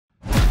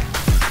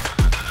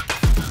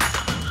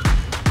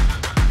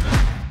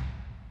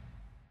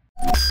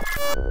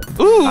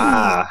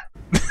ah.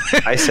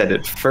 I said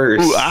it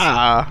first. Ooh,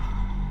 ah.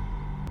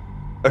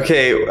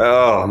 Okay,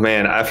 oh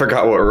man, I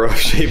forgot what rough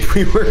shape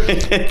we were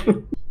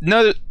in.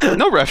 No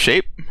rough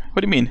shape.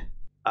 What do you mean?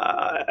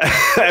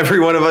 Every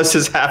one of us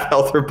is half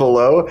health or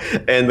below,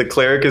 and the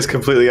cleric is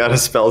completely out of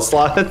spell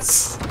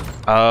slots.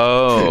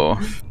 Oh.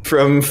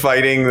 From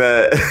fighting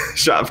the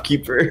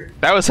shopkeeper.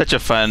 That was such a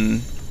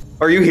fun...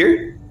 Are you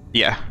here?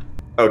 Yeah.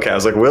 Okay, I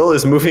was like, Will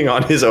is moving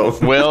on his own.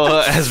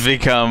 Will has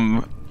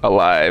become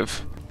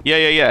alive.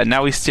 Yeah.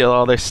 Now we steal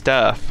all their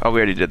stuff. Oh, we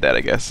already did that,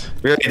 I guess.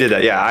 We already did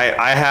that, yeah.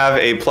 I have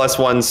a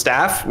 +1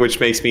 staff, which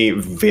makes me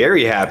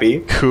very happy.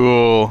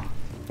 Cool.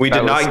 We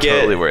did not get...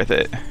 totally worth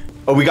it.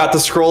 Oh, we got the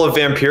Scroll of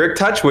Vampiric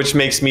Touch, which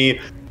makes me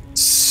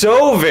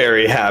so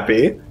very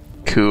happy.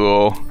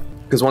 Cool.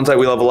 Because once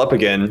we level up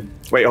again...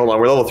 Wait, hold on.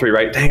 We're level 3,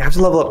 right? Dang, I have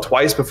to level up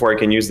twice before I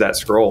can use that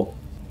scroll.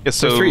 Yeah,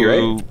 so 3,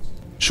 right?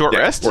 Short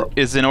rest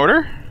is in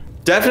order?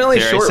 Definitely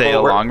Dare short. I say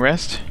a long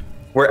rest?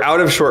 We're out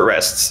of short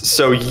rests.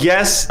 So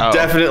yes,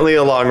 definitely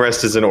a long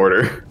rest is in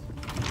order.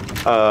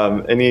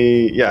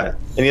 Any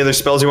other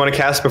spells you want to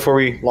cast before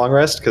we long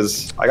rest?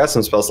 Because I got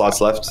some spell slots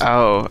left.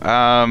 Oh,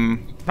 I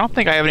don't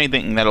think I have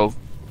anything that'll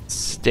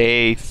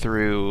stay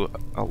through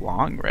a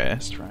long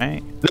rest,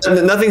 right?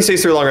 Nothing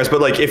stays through a long rest,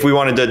 but like if we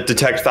wanted to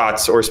detect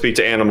thoughts or speak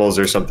to animals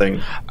or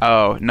something.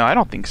 Oh, no, I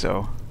don't think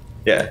so.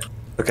 Yeah.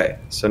 Okay.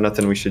 So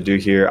nothing we should do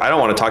here. I don't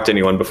want to talk to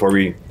anyone before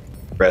we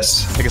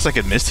rest. I guess I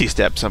could Misty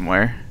Step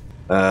somewhere.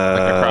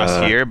 Like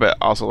across here, but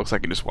also looks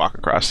like I can just walk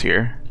across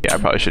here. Yeah, I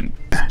probably shouldn't.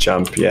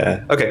 Jump,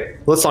 yeah. Okay,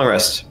 let's long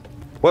rest.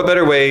 What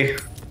better way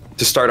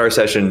to start our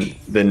session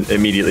than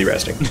immediately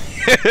resting?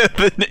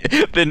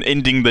 than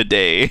ending the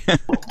day.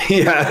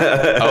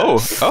 Yeah.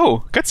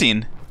 Oh,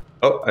 cutscene.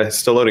 Oh, it's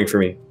still loading for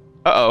me.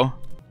 Uh-oh.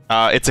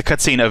 It's a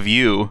cutscene of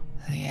you.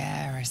 The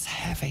air is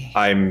heavy.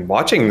 I'm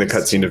watching the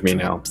cutscene of me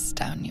now. Drips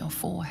down your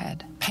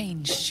forehead.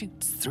 Pain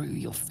shoots through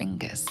your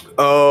fingers.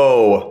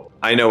 Oh,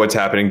 I know what's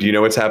happening. Do you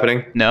know what's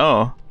happening?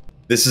 No.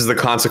 This is the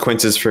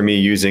consequences for me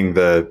using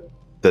the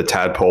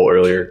tadpole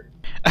earlier.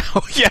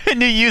 Oh yeah,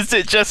 and you used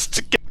it just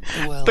to get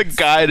the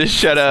guy to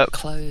shut up.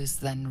 Close,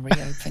 then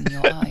reopen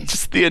your eyes.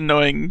 Just the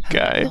annoying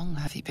guy. How long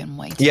have you been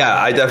waiting? Yeah,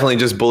 I definitely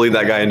just bullied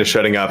that guy into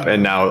shutting up,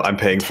 and now I'm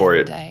paying for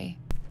it.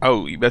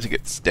 Oh, you about to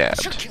get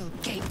stabbed.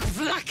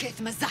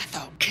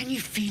 Can you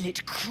feel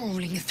it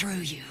crawling through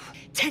you?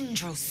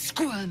 Tendrils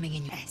squirming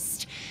in your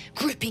chest,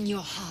 gripping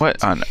your heart.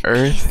 What on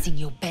earth? Piercing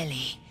your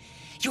belly,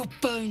 your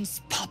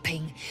bones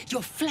popping,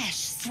 your flesh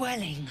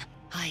swelling.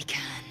 I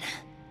can.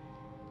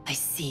 I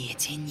see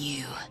it in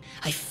you.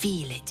 I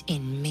feel it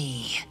in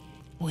me.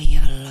 We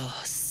are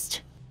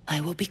lost.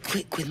 I will be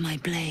quick with my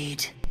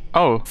blade.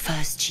 Oh.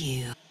 First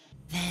you,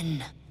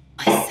 then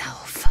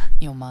myself.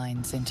 Your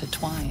minds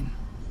intertwine.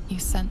 You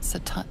sense a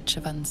touch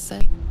of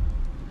uncertainty,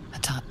 a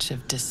touch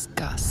of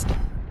disgust.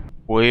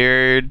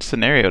 Weird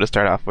scenario to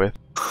start off with.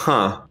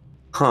 Huh.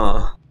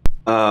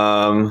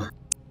 I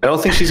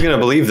don't think she's gonna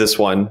believe this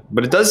one,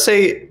 but it does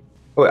say...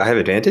 Oh, I have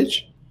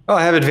advantage? Oh,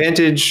 I have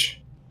advantage...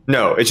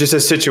 No, it just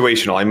says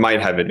situational. I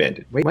might have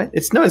advantage. Wait, what?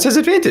 It says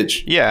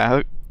advantage.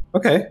 Yeah.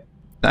 Okay.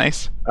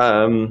 Nice.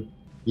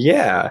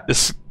 Yeah.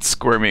 This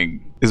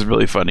squirming is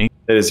really funny.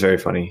 It is very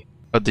funny.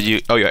 Oh, did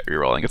you... Oh, yeah, you're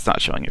rolling. It's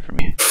not showing it for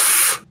me.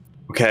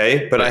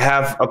 Okay, but I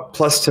have a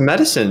plus to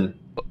medicine.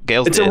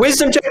 Gale's it's a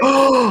wisdom check.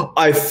 Oh,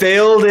 I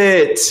failed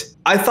it.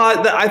 I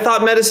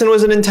thought medicine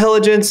was an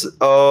intelligence.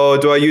 Oh,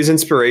 do I use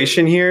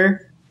inspiration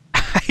here?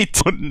 I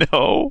don't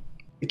know.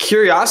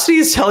 Curiosity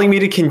is telling me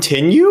to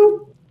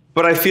continue,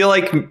 but I feel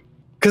like,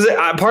 because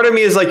part of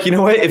me is like, you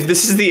know what? If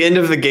this is the end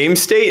of the game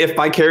state, if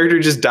my character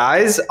just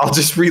dies, I'll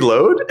just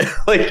reload.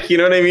 Like, you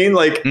know what I mean?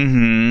 Like,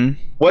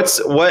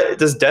 what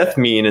does death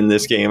mean in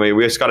this game? I mean,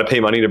 we just got to pay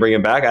money to bring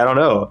him back. I don't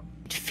know.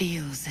 It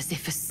feels as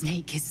if a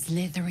snake is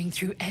slithering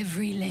through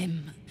every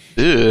limb.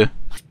 Ugh.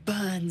 What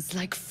burns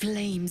like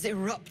flames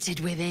erupted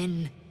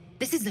within.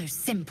 This is no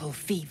simple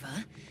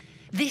fever.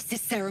 This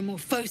is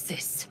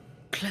ceramorphosis.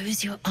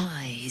 Close your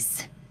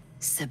eyes.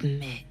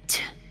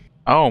 Submit.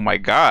 Oh my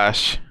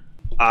gosh.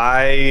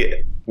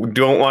 I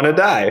don't want to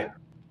die.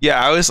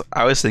 Yeah,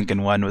 I was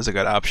thinking 1 was a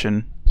good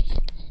option.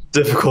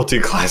 Difficulty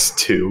class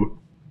 2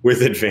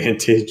 with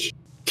advantage.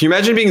 Can you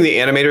imagine being the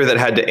animator that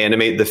had to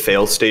animate the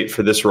fail state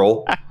for this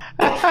roll?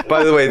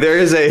 By the way, there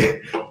is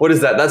a... What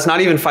is that? That's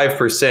not even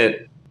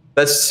 5%.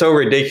 That's so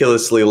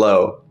ridiculously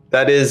low.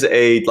 That is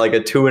like a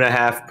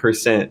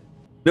 2.5%.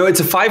 No, it's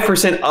a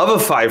 5% of a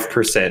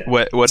 5%.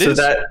 What so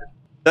is?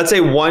 That's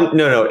a 1...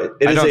 No.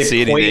 It I is don't a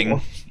see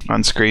anything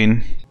on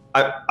screen.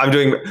 I'm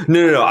doing...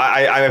 No.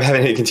 I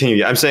haven't hit continue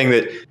yet. I'm saying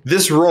that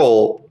this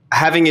roll,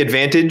 having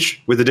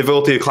advantage with a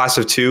difficulty class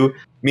of 2,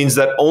 means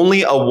that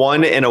only a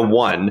 1 and a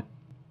 1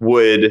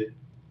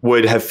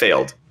 would have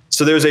failed.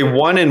 So there's a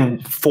 1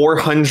 in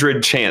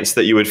 400 chance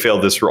that you would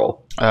fail this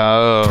roll.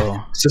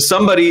 Oh. So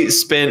somebody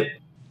spent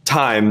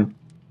time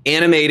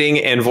animating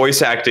and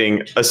voice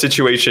acting a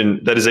situation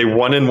that is a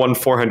 1 in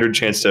 400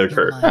 chance to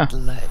occur. Your mind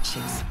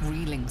lurches,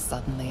 reeling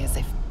suddenly as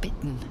if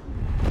bitten.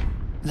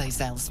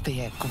 Lozel's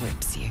fear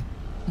grips you.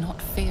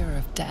 Not fear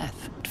of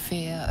death, but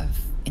fear of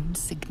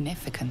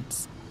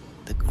insignificance.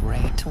 The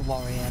great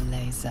warrior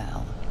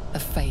Lae'zel, a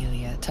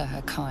failure to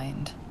her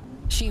kind.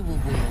 She will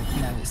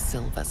wield no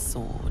silver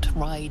sword,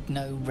 ride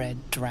no red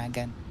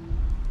dragon.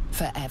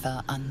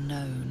 Forever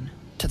unknown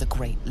to the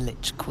great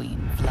Lich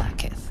Queen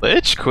Vlaakith.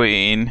 Lich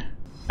Queen?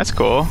 That's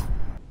cool.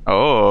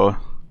 Oh.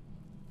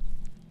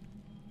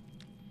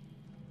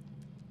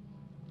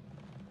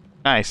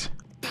 Nice.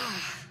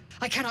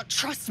 I cannot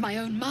trust my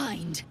own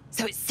mind,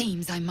 so it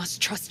seems I must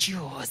trust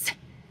yours.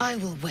 I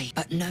will wait,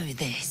 but know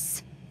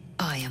this.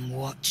 I am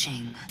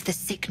watching. If the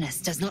sickness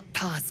does not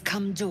pass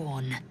come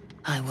dawn,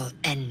 I will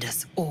end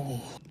us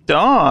all.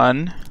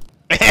 Dawn?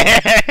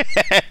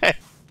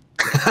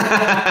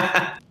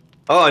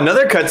 Oh,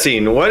 another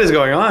cutscene. What is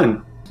going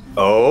on?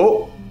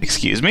 Oh.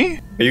 Excuse me?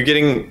 Are you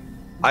getting...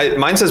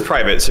 mine says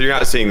private, so you're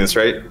not seeing this,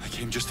 right? I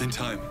came just in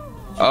time.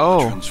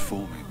 Oh.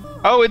 Transforming.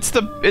 Oh, it's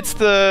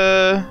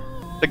the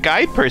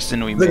guide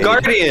person we made. The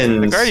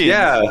Guardians. The Guardians.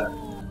 Yeah.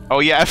 Oh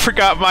yeah, I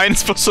forgot mine's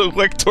supposed to look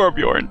like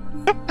Torbjorn.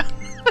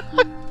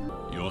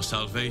 Your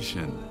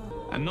salvation.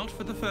 And not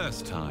for the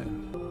first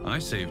time. I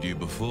saved you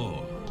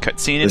before.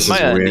 Cutscene in my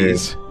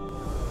undies.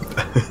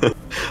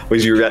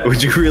 Would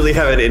you really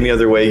have it any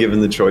other way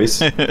given the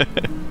choice?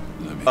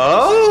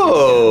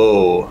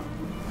 Oh!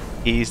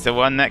 He's the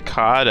one that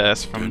caught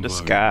us from Don't the worry.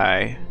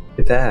 sky. Look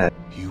at that.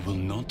 You will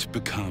not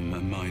become a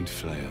mind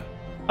flayer.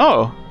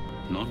 Oh.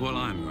 Not while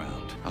I'm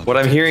around. What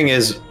I'm hearing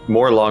is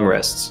more long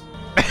rests.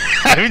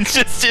 I'm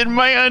just in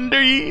my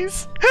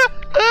undies.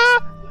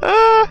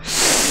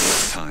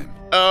 Time.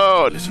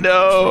 Oh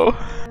no.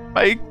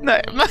 My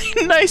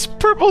nice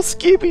purple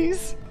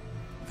skibbies.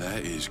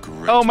 That is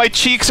great. Oh, my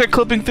cheeks are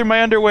clipping through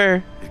my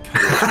underwear. It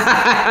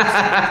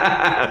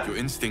can- Your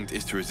instinct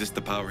is to resist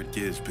the power it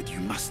gives, but you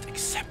must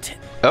accept it.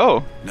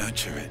 Oh.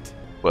 Nurture it.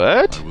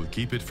 What? I will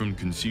keep it from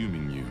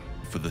consuming you.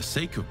 For the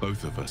sake of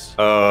both of us,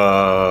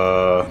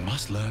 you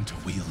must learn to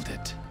wield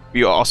it.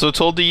 You also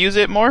told to use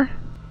it more?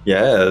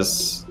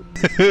 Yes.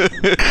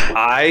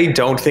 I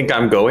don't think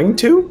I'm going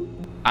to.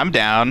 I'm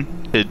down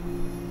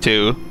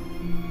to.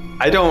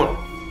 I don't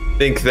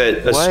think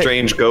that a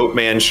strange goat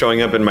man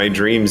showing up in my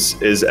dreams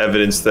is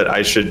evidence that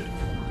I should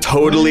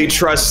totally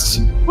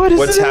trust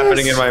what's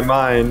happening in my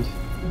mind.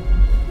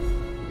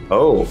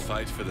 Oh.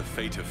 Fight for the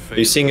fate of fate. Are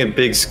you seeing a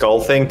big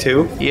skull thing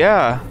too?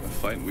 Yeah. A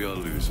fight we are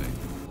losing.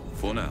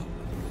 For now.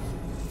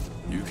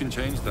 You can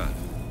change that.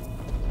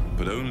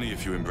 But only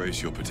if you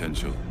embrace your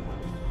potential.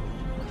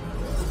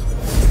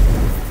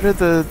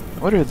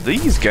 What are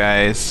these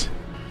guys?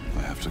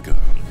 I have to go.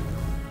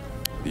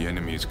 The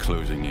enemy is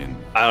closing in.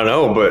 I don't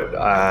know, but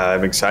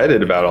I'm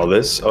excited about all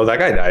this. Oh, that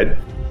guy died.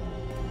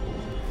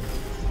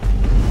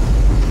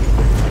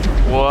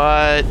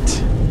 What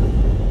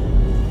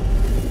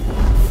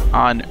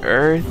on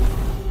earth?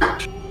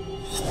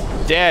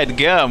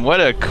 Dadgum, what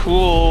a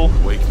cool.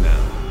 Wake now.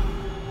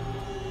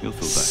 You'll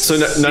feel better. So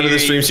none of the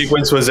stream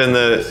sequence was in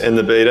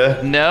the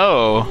beta?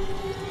 No.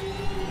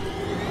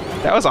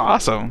 That was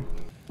awesome.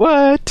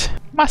 What?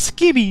 My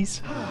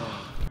skibbies.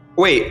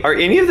 Wait, are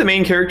any of the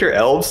main character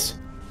elves?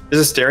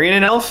 Is Astarion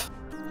an elf?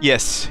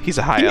 Yes, he's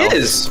a high He elf.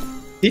 is.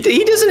 He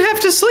doesn't have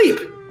to sleep.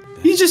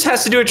 He just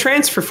has to do a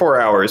trance for 4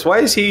 hours. Why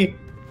is he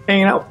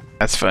hanging out?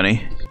 That's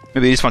funny.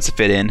 Maybe he just wants to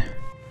fit in.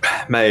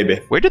 Maybe.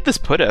 Where did this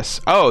put us?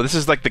 Oh, this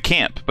is like the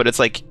camp, but it's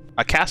like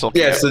a castle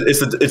camp. Yeah,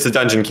 it's a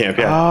dungeon camp,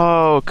 yeah.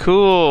 Oh,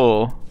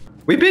 cool.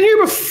 We've been here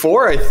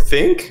before, I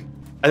think.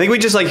 I think we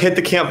just like hit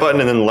the camp button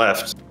and then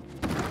left.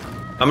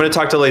 I'm gonna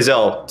talk to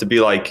Lae'zel to be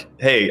like,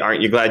 hey,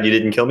 aren't you glad you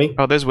didn't kill me?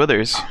 Oh, there's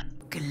Withers.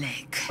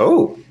 Glick.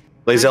 Oh,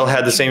 Lae'zel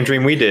had the same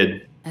dream we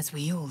did. As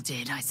we all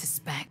did, I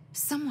suspect.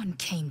 Someone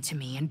came to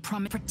me and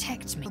promised to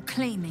protect me,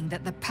 claiming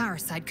that the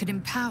parasite could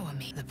empower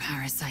me. The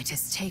parasite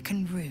has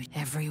taken root.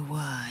 Every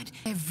word,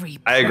 every...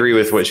 I agree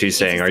with what she's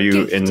saying. Are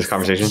you in this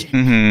conversation?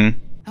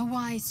 Mm-hmm. A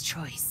wise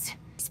choice.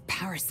 These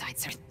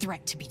parasites are a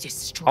threat to be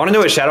destroyed. I want to know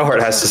what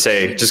Shadowheart has to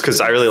say, just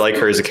because I really like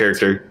her as a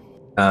character.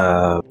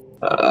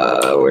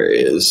 Where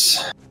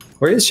is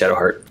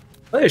Shadowheart?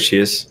 Oh, there she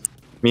is.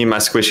 Me and my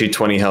squishy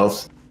 20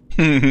 health.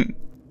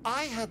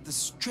 I had the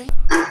strength.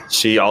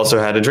 She also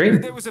had a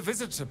dream. There was a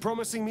visitor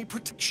promising me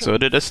protection. So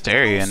did All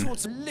Astarion.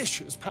 sorts of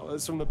delicious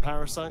powers from the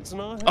parasites,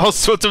 and I had All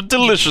sorts of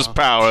delicious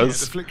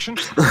powers. affliction.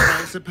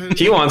 I suppose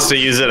He wants to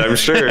use it, I'm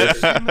sure.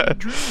 a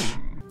dream.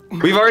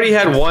 We've already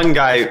had one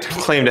guy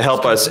claim to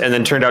help us and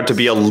then turned out to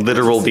be a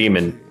literal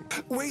demon.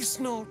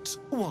 Waste not,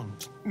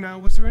 want. Now,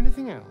 was there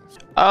anything else?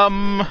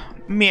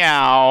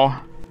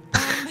 Meow.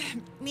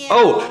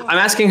 Oh, I'm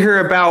asking her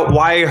about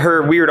why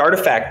her weird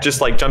artifact just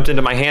like jumped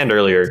into my hand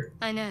earlier.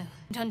 I know.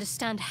 To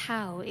understand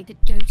how it could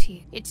go to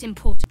you, it's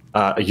important.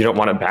 You don't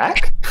want it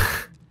back?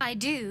 I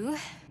do,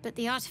 but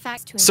the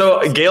artifact's too So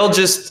important. Gale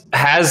just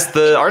has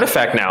the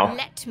artifact now.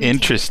 Let me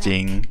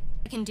Interesting. take it back.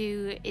 What I can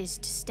do is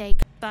to stay,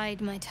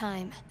 bide my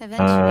time.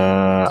 Eventually,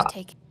 I'll want to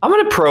take it. I'm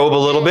gonna probe a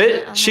little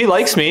bit. She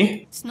likes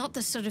me. It's not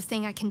the sort of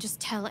thing I can just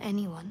tell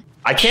anyone.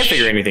 I can't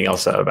figure anything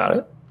else out about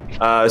it.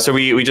 So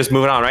we just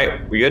moving on,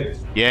 right? We good?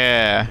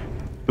 Yeah.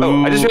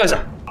 Oh, I just Ooh. realized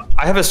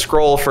I have a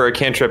scroll for a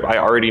cantrip I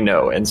already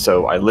know, and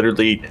so I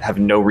literally have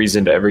no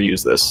reason to ever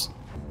use this.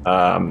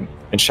 And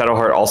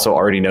Shadowheart also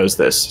already knows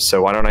this,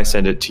 so why don't I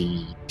send it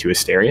to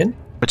Asterion?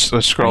 Which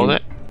scroll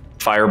it?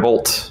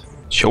 Firebolt.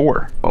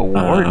 Sure. A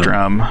war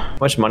drum. How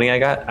much money I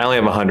got? I only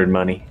have 100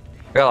 money.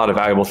 I got a lot of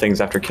valuable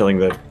things after killing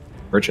the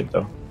merchant,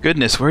 though.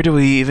 Goodness, where do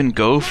we even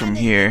go from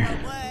here?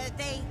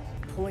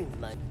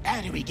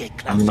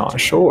 I'm not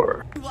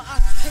sure.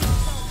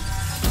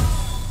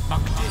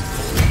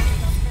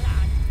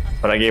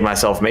 But I gave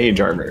myself mage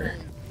armor.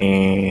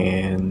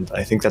 And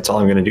I think that's all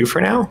I'm going to do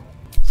for now.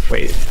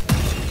 Wait.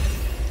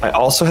 I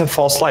also have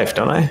false life,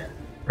 don't I?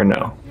 Or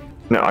no?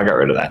 No, I got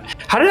rid of that.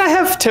 How did I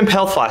have temp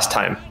health last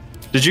time?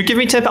 Did you give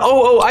me temp?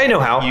 Oh, I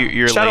know how.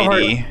 Your Shadowheart.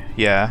 lady.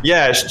 Yeah.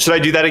 Yeah, should I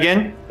do that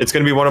again? It's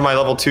going to be one of my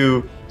level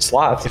 2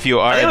 slots. If you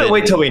are, I'm going to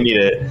wait till we need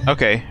it.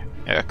 Okay.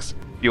 Yeah, 'cause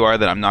if you are,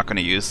 then I'm not going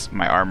to use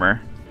my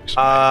armor.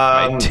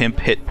 My temp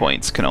hit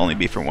points can only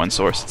be from one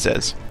source, it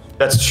says.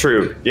 That's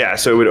true. Yeah,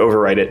 so it would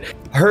overwrite it.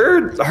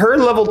 Her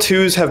level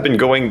 2s have been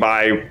going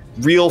by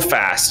real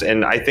fast,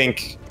 and I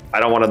think I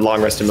don't want to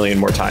long rest a million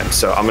more times,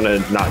 so I'm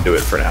going to not do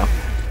it for now.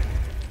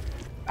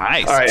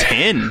 Nice. All right.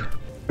 10.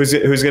 Who's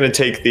going to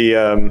take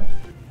the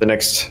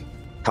next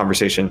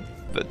conversation?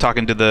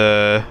 Talking to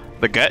the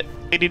gut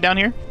lady down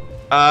here?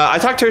 I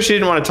talked to her. She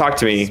didn't want to talk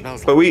to me,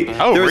 but we.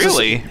 Oh, there was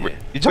really? This,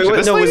 You talked to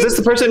this no, lady? was this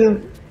the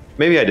person?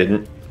 Maybe I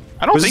didn't.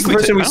 I don't Was think this the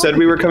person we I don't said think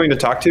we were coming to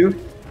talk to?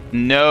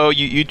 No,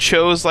 you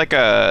chose like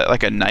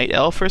a night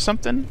elf or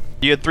something.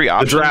 You had 3 The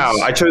options. drow.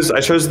 I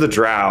chose the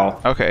drow.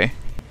 Okay.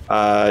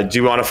 Do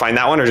you want to find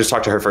that one or just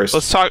talk to her first?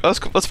 Let's find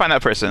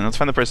that person. Let's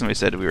find the person we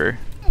said we were.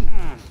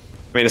 I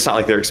mean, it's not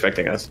like they're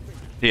expecting us.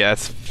 Yeah,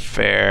 that's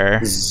fair.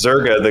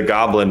 Zerga, the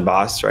goblin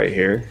boss, right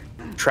here.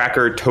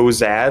 Tracker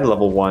Tozad,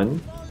 level 1.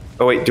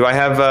 Oh wait, do I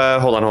have?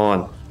 Hold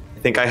on. I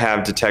think I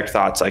have detect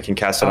thoughts. I can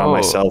cast it on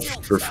myself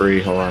for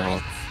free. Hold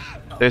on.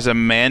 There's a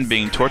man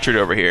being tortured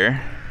over here.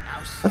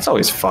 That's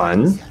always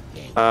fun.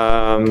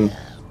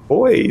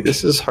 Boy,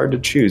 this is hard to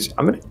choose.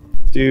 I'm gonna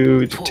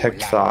do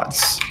detect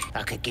thoughts.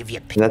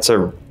 And that's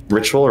a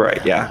ritual,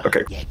 right? Yeah.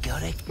 Okay.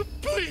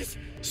 Please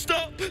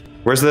stop.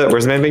 Where's the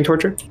man being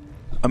tortured?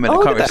 I'm in a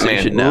look at that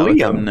conversation man, now with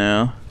Liam. him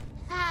now.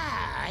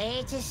 Ah,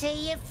 here to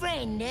see your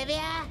friend, have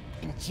ya?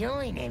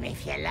 Join him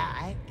if you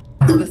like.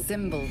 The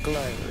symbol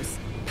glows.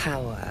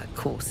 Power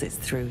courses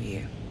through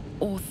you.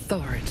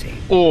 Authority.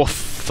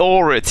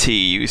 Authority,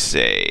 you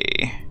say?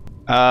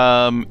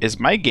 Is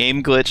my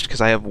game glitched? Because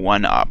I have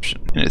 1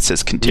 option, and it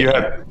says continue.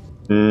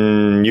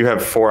 You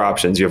have 4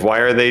 options. You have why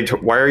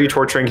are you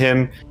torturing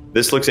him?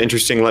 This looks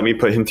interesting. Let me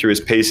put him through his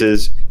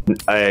paces.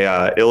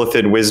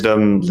 Illithid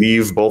wisdom.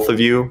 Leave both of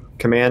you.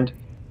 Command,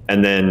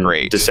 and then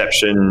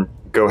deception.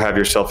 Go have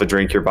yourself a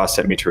drink. Your boss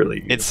sent me to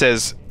relieve you. It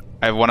says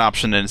I have 1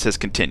 option, and it says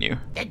continue.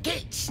 The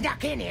geek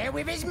snuck in here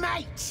with his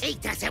mates. He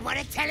doesn't want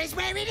to tell us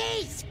where it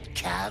is.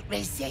 Can't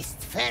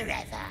resist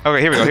forever. Okay,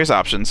 here we go. Here's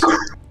options.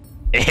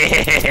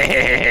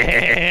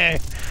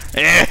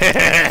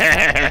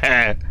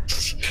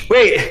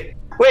 Wait!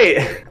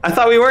 I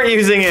thought we weren't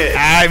using it.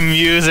 I'm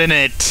using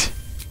it.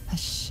 A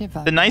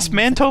shiver. The nice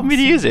man told me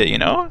to use it, you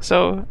know?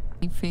 So.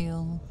 You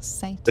feel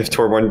safe. If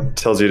Torborn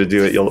tells you to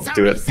do it, you'll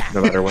do it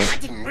no matter what. I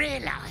didn't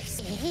realise.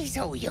 He's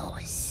all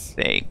yours.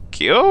 Thank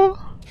you.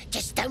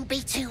 Just don't be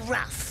too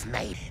rough,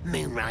 mate.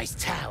 Moonrise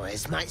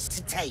Towers might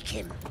take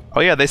him. Oh,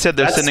 yeah, they said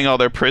they're sending all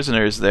their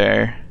prisoners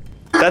there.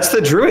 That's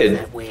the druid.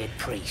 That weird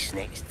priest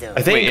next door.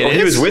 I think Wait,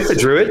 he was with the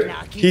druid.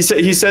 He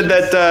said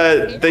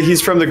that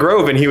he's from the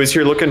Grove and he was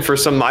here looking for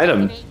some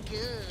item.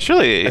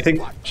 Surely, I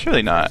think.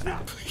 surely not.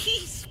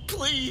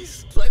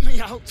 Please, let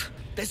me out.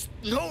 There's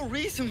no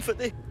reason for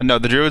this. No,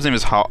 the druid's name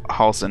is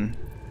Halsin.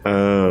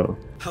 Oh.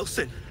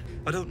 Halsin,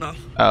 I don't know.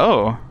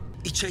 Oh.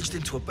 He changed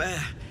into a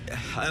bear.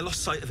 I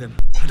lost sight of him.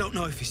 I don't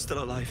know if he's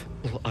still alive.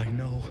 All I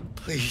know,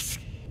 please,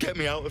 get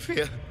me out of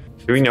here.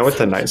 Do we know what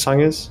the night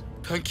song is?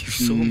 Thank you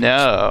so much.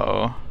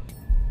 No.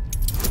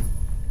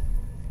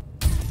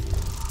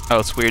 Oh,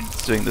 it's weird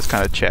doing this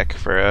kind of check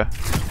for a.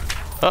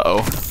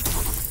 Oh,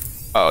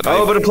 but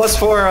a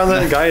 +4 on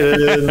the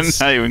guidance.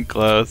 Not even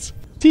close.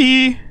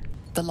 T.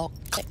 The lock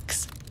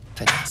clicks.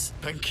 Fits.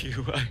 Thank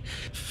you.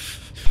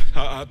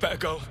 I better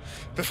go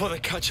before they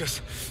catch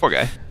us. Poor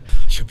guy.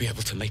 I should be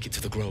able to make it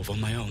to the Grove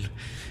on my own.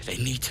 They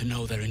need to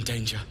know they're in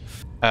danger.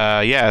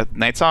 Yeah,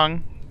 Night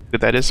Song. What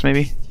that is,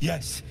 maybe?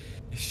 Yes.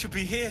 It should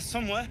be here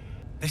somewhere.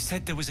 They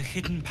said there was a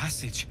hidden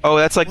passage. Oh,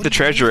 that's like the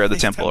treasurer of the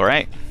temple,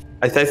 right?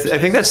 I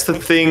think that's the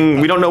thing.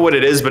 We don't know what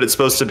it is, but it's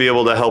supposed to be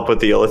able to help with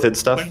the Illithid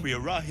stuff. When we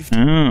arrived,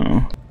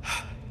 Oh.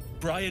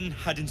 Brian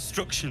had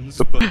instructions,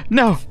 but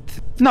No,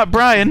 not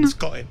Brian.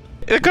 got it.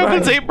 The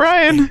goblins ate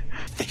Brian.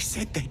 They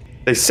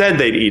said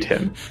they'd eat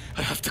him.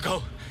 I have to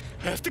go.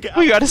 I have to get out.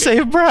 We gotta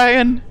save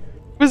Brian.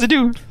 What does it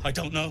do? I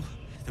don't know.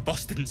 The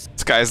boss didn't.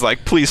 This guy's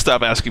like, please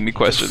stop asking me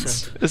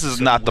questions. This is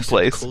not the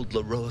place. Called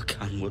Leroic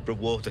and would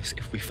reward us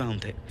if we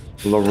found it.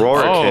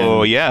 Lororican.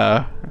 Oh,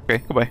 yeah. Okay,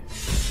 goodbye.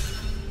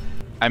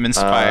 I'm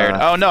inspired.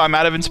 Oh, no, I'm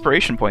out of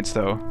inspiration points,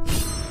 though.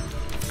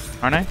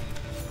 Aren't I?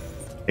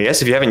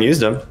 Yes, if you haven't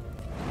used them.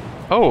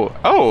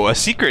 Oh, a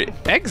secret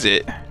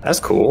exit. That's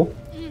cool.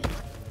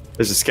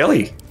 There's a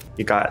skelly.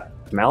 You got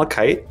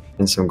malachite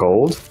and some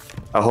gold.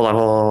 Oh, hold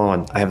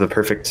on. I have the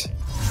perfect.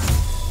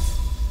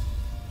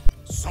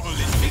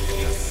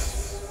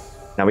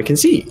 Now we can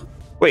see.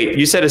 Wait,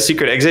 you said a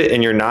secret exit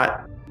and you're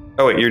not?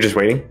 Oh wait, you're just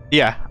waiting?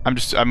 Yeah, I'm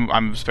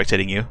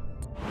spectating you.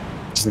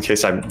 Just in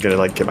case I'm gonna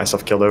like get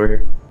myself killed over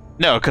here.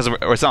 No, because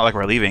it's not like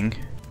we're leaving.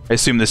 I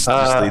assume this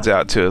just leads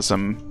out to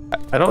some...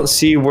 I don't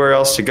see where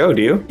else to go,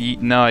 do you?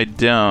 No, I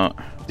don't.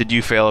 Did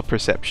you fail a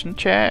perception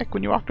check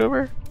when you walked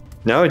over?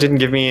 No, it didn't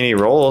give me any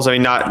rolls. I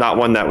mean, not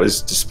one that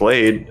was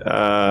displayed.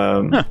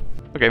 Huh.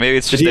 Okay, maybe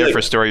it's just there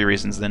for story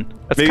reasons then.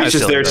 That's maybe it's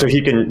just silly, there so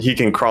he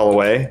can crawl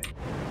away.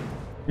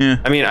 Yeah.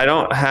 I mean, I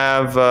don't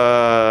have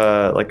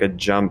like a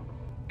jump.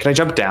 Can I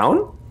jump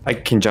down? I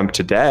can jump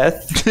to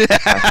death.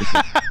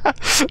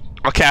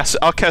 I'll cast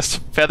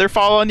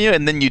Featherfall on you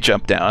and then you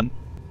jump down.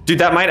 Dude,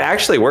 that might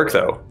actually work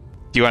though.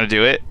 Do you want to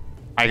do it?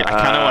 I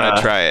kind of want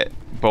to try it.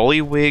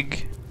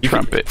 Bullywig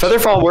Trumpet.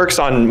 Featherfall works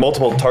on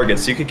multiple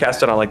targets, so you could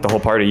cast it on like the whole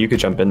party. You could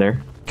jump in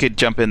there. Could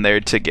jump in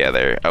there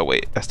together. Oh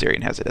wait,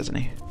 Astarion has it, doesn't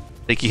he?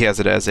 I think he has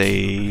it as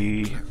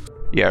a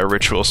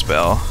ritual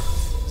spell.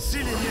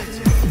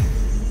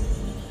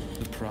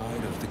 The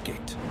pride of the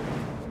gate.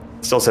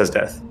 Still says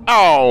death.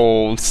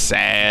 Oh,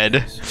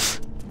 sad.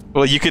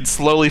 Well, you could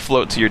slowly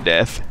float to your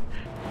death.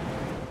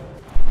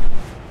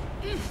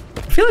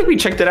 I feel like we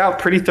checked it out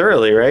pretty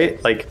thoroughly,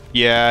 right? Like,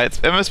 yeah,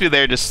 it must be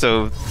there just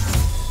so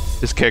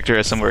this character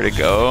has somewhere to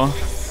go.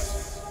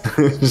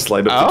 just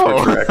light up the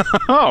torch rack.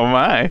 Oh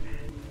my.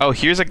 Oh,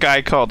 here's a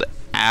guy called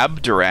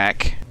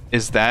Abdurak.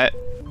 Is that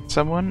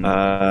someone?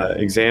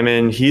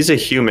 Examine. He's a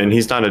human.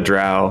 He's not a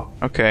drow.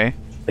 Okay.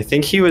 I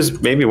think he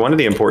was maybe one of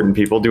the important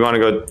people. Do you want to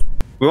go?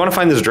 We want to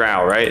find this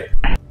drow, right?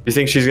 Do you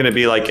think she's gonna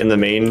be like in the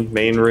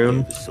main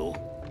room?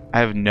 I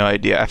have no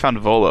idea. I found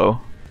Volo.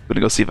 I'm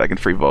gonna go see if I can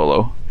free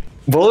Volo.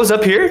 Volo's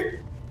up here?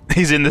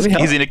 He's in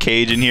he's in a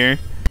cage in here.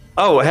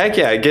 Oh heck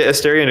yeah! Get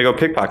Astarion to go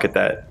pickpocket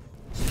that.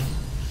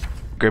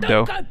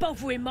 Gribdo. Don't go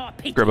bothering my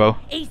pigeon. Gribbo.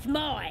 He's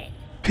mine.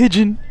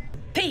 Pigeon.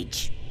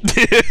 Pidge.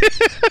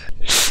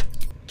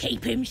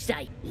 Keep him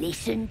safe.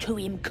 Listen to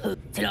him cook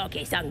till I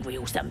get hungry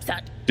or some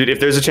such. Dude, if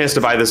there's a chance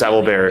to buy this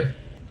owl bear,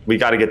 we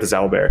got to get this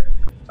owl bear.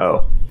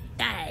 Oh.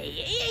 Hey,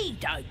 he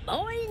don't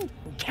mind.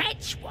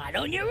 Catch one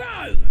on your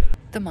own.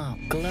 The mark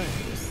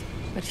glows,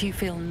 but you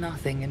feel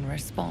nothing in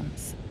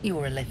response.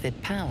 Your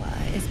illithid power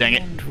is Dang it.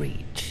 beyond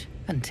reach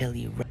until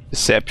you...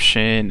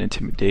 Deception,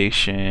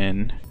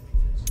 intimidation.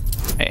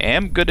 I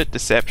am good at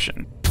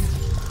deception.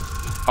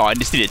 Oh, I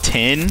just need a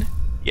 10?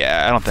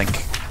 Yeah, I don't think...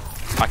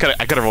 I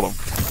could have rolled a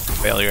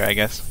failure, I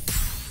guess.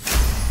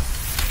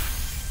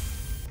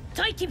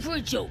 Take him for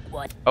a joke,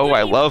 one. Oh,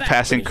 I Bring him love back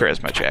passing when he's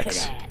charisma on top of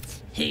checks. that.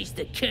 Here's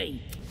the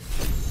key.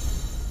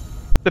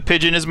 The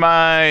pigeon is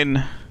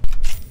mine.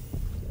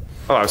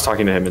 Oh, I was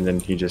talking to him and then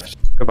he just...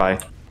 Goodbye.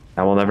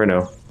 I will never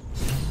know.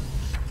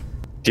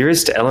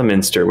 Dearest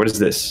Eleminster, what is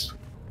this?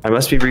 I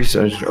must be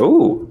researched.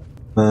 Oh.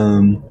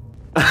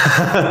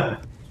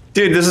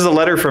 Dude, this is a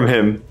letter from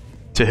him.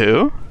 To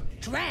who?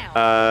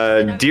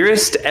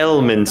 Dearest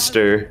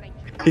Elminster.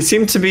 He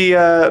seemed to be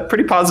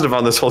pretty positive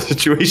on this whole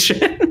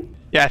situation.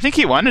 Yeah, I think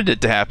he wanted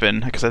it to happen,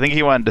 because I think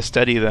he wanted to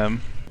study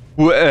them.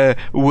 What?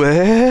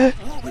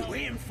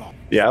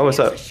 Yeah, what's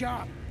up?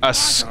 A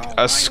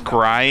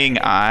scrying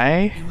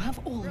eye?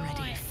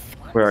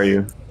 Where are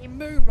you?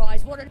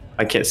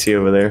 I can't see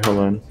over there. Hold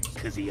on.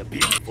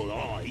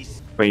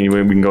 Wait, we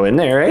can go in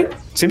there, right?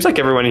 Seems like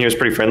everyone here is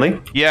pretty friendly.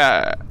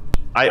 Yeah.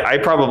 I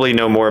probably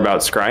know more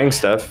about scrying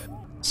stuff.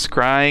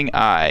 Scrying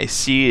eye.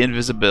 See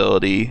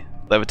invisibility.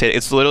 Levitate.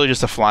 It's literally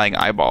just a flying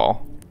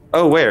eyeball.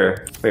 Oh,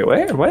 where? Wait,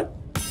 where? What?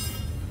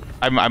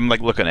 I'm like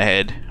looking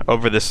ahead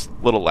over this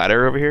little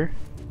ladder over here.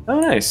 Oh,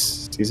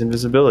 nice. Sees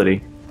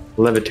invisibility.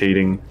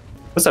 Levitating.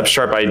 What's up,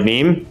 sharp-eyed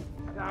meme?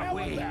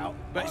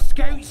 But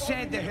Scout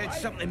said they heard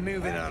something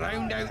moving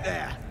around out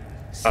there.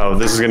 Oh,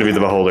 this is going to be the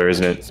Beholder,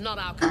 isn't it? It's not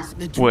our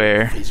concern.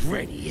 Where? It's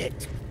ready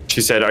yet.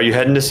 She said, are you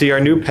heading to see our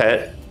new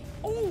pet?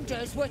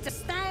 Orders were to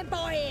stand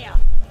by here.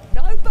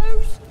 No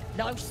booze,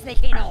 no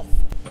sneaking off.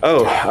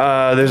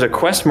 Oh, there's a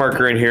quest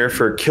marker in here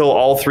for kill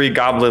all 3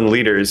 goblin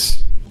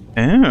leaders.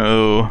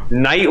 Oh.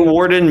 Night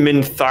Warden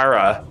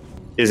Minthara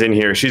is in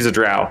here. She's a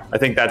drow. I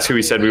think that's who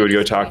we said we would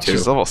go talk to.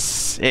 She's level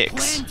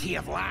 6.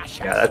 Yeah,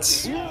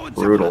 that's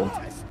brutal.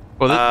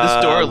 Well,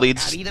 this door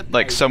leads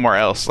like somewhere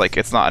else. Like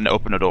it's not an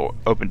open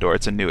door.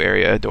 It's a new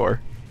area door.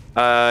 Is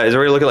there a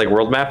way to look at like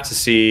world map to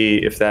see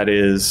if that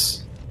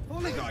is?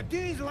 Is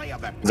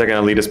that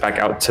gonna lead us back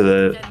out to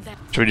the?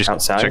 Should we just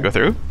outside? Should I go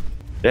through?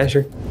 Yeah,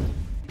 sure.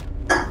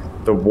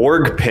 The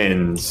warg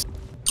pins.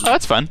 Oh,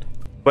 that's fun.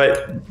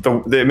 But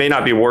they may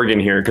not be warg in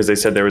here because they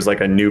said there was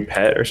like a new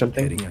pet or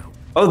something.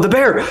 Oh, the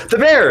bear! The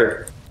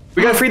bear!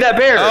 We gotta free that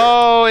bear!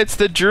 Oh, it's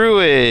the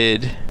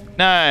druid.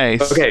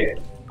 Nice. Okay.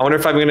 I wonder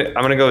if I'm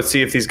gonna go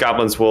see if these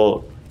goblins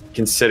will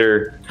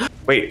consider.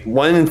 Wait,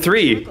 1 and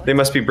 3. They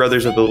must be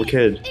brothers of the little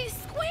kid.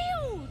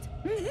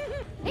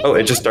 Oh,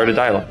 it just started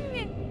dialogue.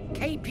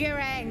 Keep your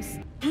hands.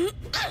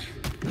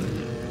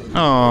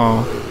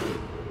 Oh.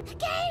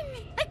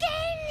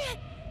 Again!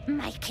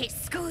 Make it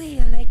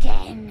squeal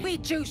again. We're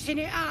juicing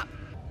it up.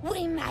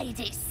 We made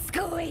it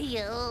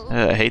squeal.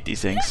 I hate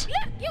these things.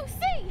 Look, you'll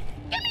see.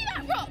 Give me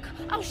that rock.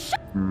 I'll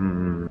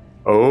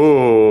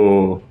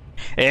Oh.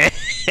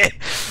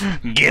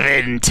 Give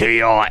in to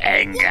your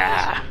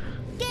anger.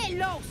 Get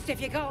lost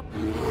if you go.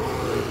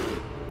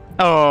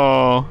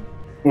 Oh.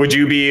 Would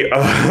you be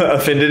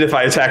offended if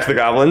I attacked the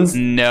goblins?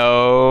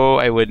 No,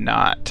 I would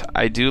not.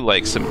 I do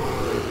like some...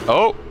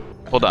 Oh,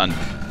 hold on.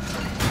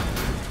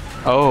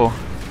 Oh.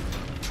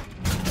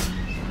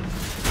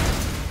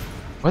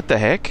 What the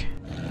heck?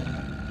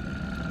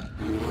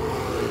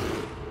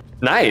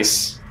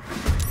 Nice.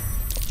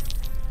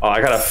 Oh,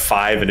 I got a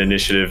 5 in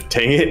initiative.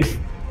 Dang it.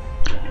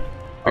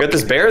 I got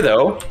this bear,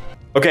 though.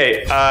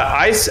 Okay,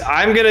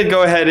 I'm going to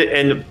go ahead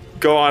and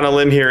go on a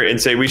limb here and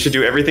say we should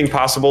do everything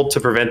possible to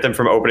prevent them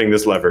from opening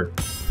this lever.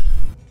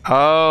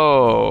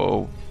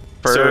 Oh.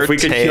 So if we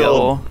could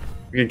tail.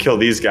 kill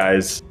these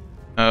guys.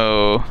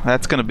 Oh,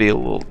 that's going to be a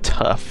little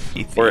tough.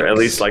 Or at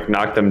least like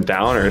knock them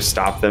down or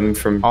stop them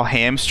from... I'll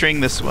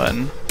hamstring this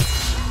one.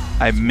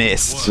 I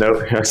missed.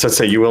 Nope, I was going to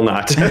say you will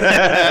not.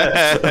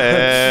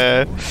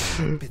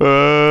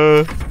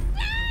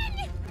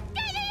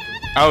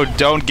 Oh,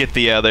 don't get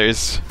the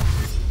others.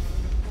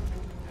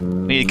 We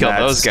need to kill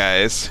those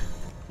guys.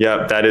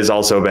 Yep, that is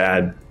also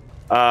bad.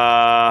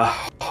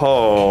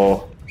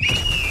 Oh.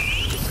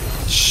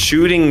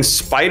 Shooting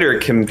spider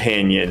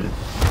companion.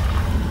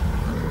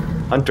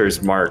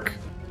 Hunter's mark.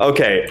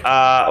 Okay,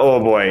 oh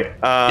boy.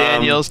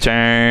 Daniel's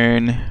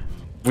turn.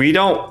 We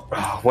don't...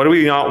 What do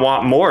we not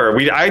want more?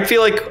 I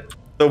feel like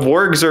the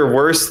wargs are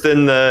worse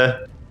than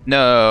the...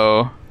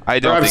 No, I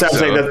don't think so.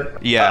 Saying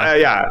that,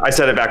 yeah, I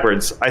said it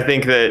backwards. I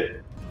think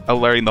that...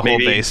 Alerting the whole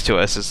base to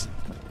us is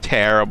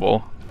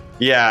terrible.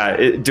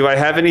 Yeah, do I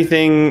have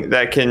anything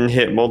that can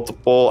hit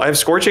multiple? I have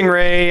Scorching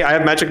Ray. I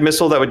have Magic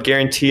Missile that would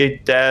guarantee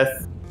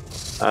death.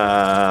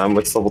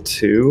 What's level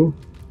 2?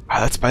 Wow,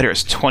 that spider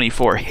has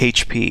 24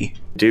 HP.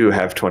 Do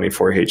have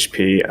 24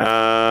 HP.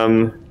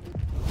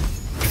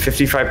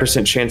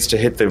 55% chance to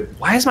hit the...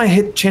 Why is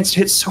my chance to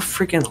hit so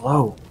freaking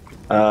low?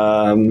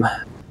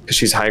 Because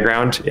she's high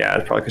ground? Yeah,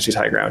 it's probably because she's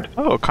high ground.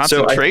 Oh,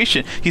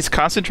 concentration. He's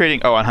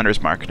concentrating... Oh, on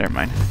Hunter's Mark. Never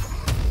mind.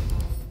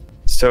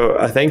 So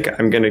I think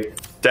I'm going to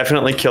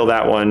definitely kill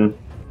that one.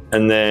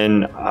 And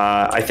then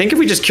I think if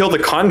we just kill the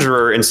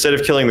Conjurer instead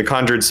of killing the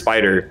Conjured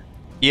Spider.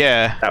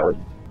 Yeah. That would...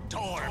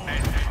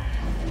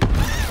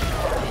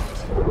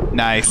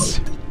 Nice.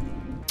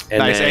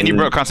 And and you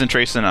broke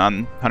concentration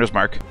on Hunter's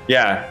Mark.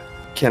 Yeah.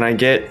 Can I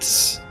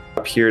get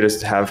up here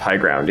to have high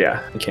ground?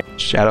 Yeah, I can.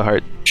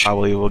 Shadowheart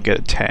probably will get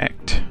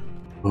attacked.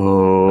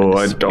 Oh,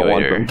 I don't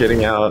want them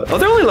getting out. Oh,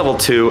 they're only level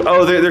 2.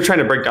 Oh, they're trying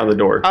to break down the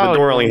door. Oh, the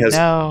door only has...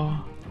 No.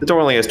 The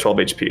door only has 12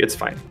 HP. It's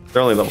fine.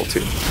 They're only level 2.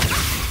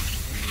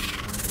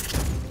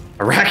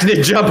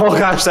 Arachnid jump. Oh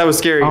gosh, that was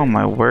scary. Oh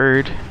my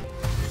word.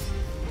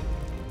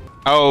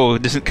 Oh,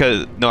 this is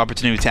because no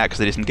opportunity to attack because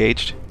they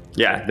disengaged.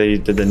 Yeah, they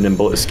did the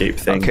nimble escape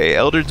thing. Okay,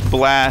 Eldritch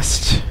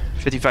Blast,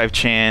 55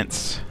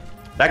 chance.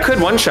 That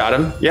could one-shot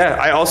him. Yeah,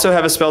 I also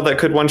have a spell that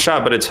could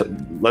one-shot, but it's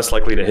less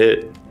likely to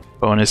hit.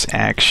 Bonus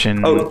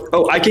action.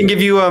 Oh, I can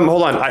give you,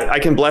 hold on. I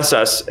can bless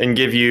us and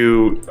give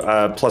you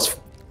plus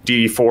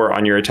D4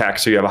 on your attack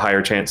so you have a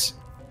higher chance.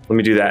 Let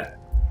me do that.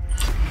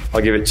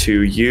 I'll give it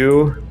to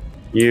you,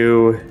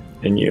 you,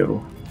 and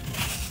you.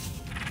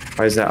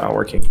 Why is that not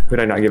working? Who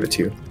did I not give it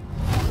to?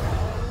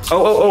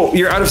 Oh,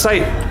 you're out of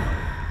sight.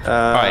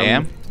 I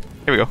am.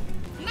 Here we go.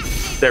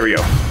 There we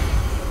go.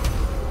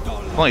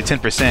 Only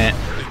 10%.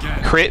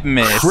 Crit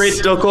miss.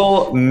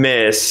 Critical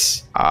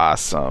miss.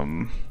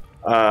 Awesome.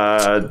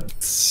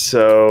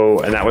 So,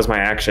 and that was my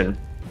action.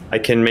 I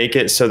can make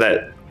it so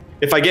that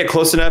if I get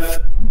close enough,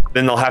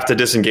 then they'll have to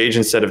disengage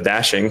instead of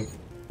dashing.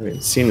 I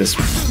haven't seen this.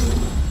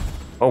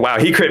 Oh wow,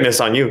 he crit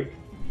miss on you.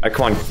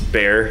 Come on,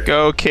 bear.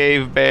 Go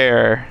cave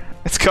bear.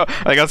 It's called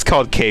it's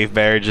called cave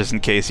bear, just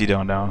in case you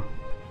don't know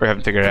or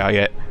haven't figured it out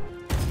yet.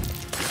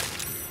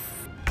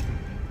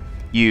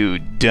 You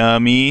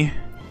dummy.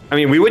 I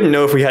mean, we wouldn't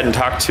know if we hadn't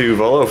talked to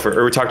Volo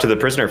or talked to the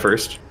prisoner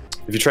first.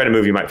 If you try to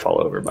move, you might fall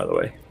over, by the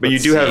way. But you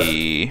do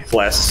have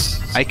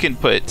bless. I can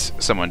put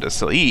someone to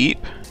sleep.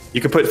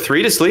 You could put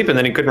 3 to sleep, and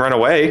then he couldn't run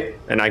away,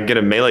 and I can get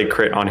a melee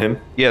crit on him.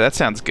 Yeah, that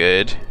sounds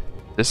good.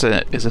 Is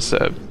this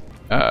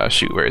a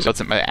shoot? Where is it?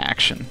 What's in my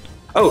action?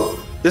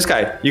 Oh, this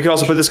guy. You can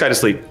also put this guy to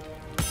sleep.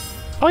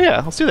 Oh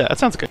yeah, let's do that. That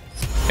sounds good.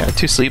 Yeah,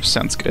 2 sleeps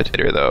sounds good.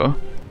 Hitter though.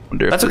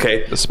 That's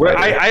okay.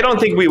 I don't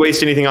think we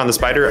waste anything on the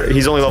spider.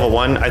 He's only level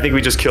 1. I think we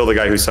just kill the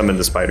guy who summoned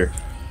the spider.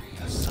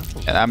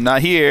 And I'm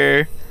not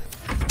here.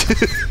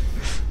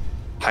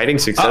 Hiding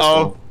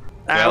successful.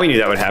 Well, we knew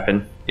that would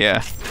happen.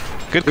 Yeah.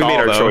 Good call, We made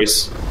our though.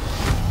 choice.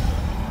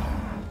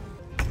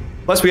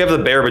 Plus, we have the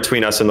bear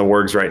between us and the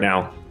wargs right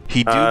now.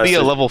 He do be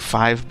a level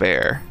 5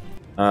 bear.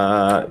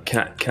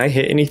 Can I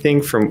hit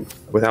anything from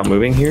without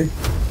moving here?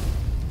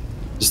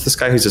 Just this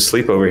guy who's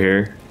asleep over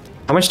here.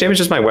 How much damage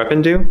does my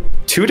weapon do?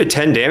 2 to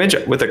 10 damage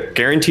with a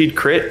guaranteed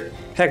crit?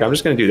 Heck, I'm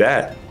just gonna do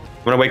that.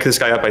 I'm gonna wake this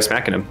guy up by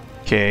smacking him.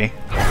 Okay.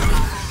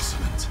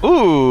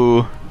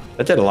 Ooh.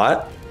 That did a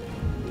lot.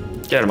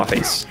 Get out of my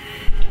face.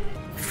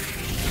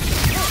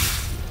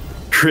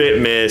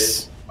 Crit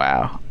miss.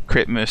 Wow.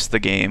 Crit missed the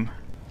game.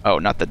 Oh,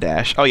 not the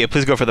dash. Oh yeah,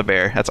 please go for the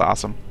bear. That's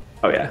awesome.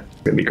 Oh yeah,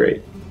 it's gonna be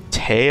great.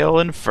 Tail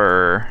and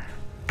fur.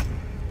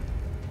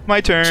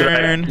 My turn.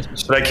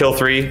 Should I kill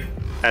 3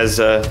 as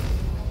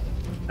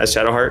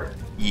Shadowheart?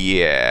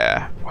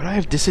 Yeah. Why do I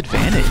have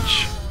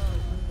disadvantage?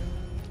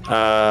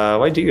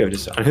 Why do you have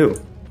just on who?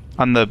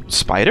 On the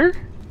spider?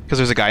 Because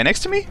there's a guy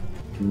next to me?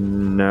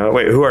 No.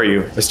 Wait, who are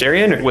you?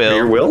 Astarion? Or Will.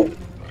 You're Will?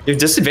 You have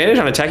disadvantage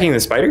on attacking the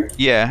spider?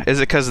 Yeah. Is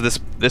it because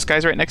this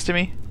guy's right next to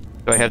me?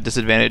 Do I have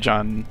disadvantage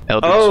on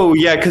Eldritch? Oh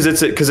yeah, because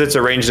it's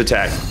a ranged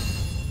attack.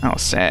 Oh,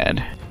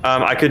 sad.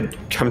 I could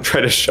come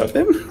try to shove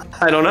him.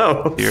 I don't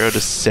know. 0 to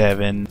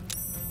 7.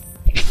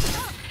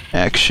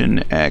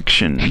 Action.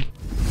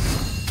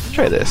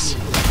 Try this.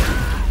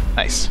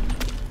 Nice.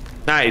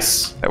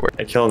 Nice. That worked.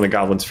 Yeah, killing the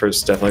goblins first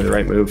is definitely the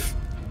right move.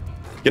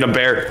 Get him,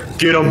 bear.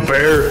 Get him,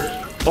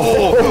 bear.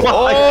 Oh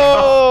my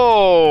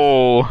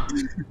God.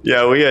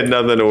 Yeah, we had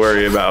nothing to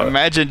worry about.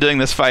 Imagine doing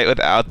this fight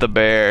without the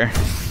bear.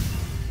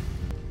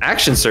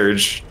 Action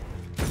surge.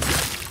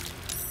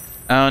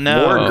 Oh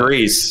no. More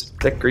grease.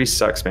 That grease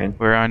sucks, man.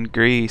 We're on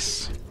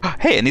Grease.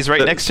 Hey, and he's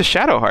right next to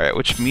Shadowheart,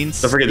 which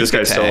means... Don't forget this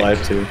guy's still attack.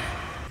 alive, too.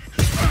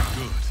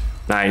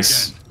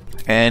 Nice.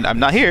 And I'm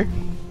not here.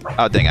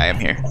 Oh, dang, I am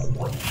here.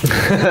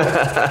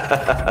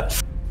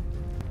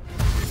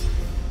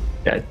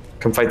 Yeah,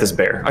 come fight this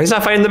bear. Oh, he's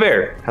not fighting the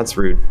bear. That's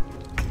rude.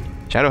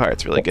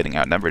 Shadowheart's really getting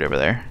outnumbered over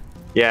there.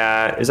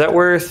 Yeah, is that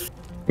worth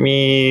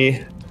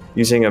me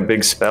using a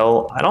big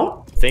spell? I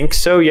don't think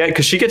so yet,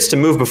 because she gets to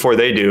move before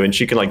they do, and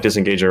she can like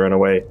disengage and run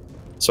away.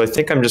 So I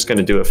think I'm just going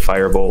to do a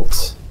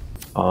firebolt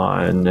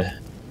on... I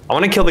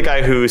want to kill the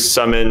guy who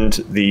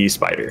summoned the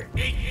spider.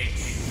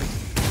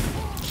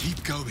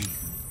 Keep going.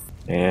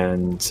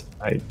 And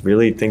I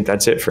really think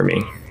that's it for me.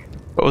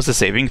 What was the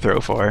saving throw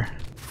for?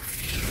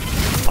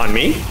 On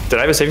me? Did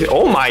I have a saving?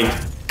 Oh my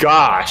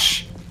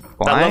gosh!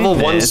 That level 1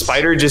 Blindness.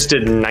 spider just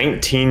did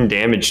 19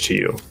 damage to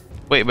you.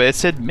 Wait, but it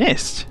said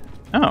missed.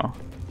 Oh.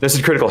 This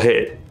is critical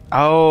hit.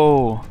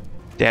 Oh.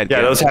 Dad.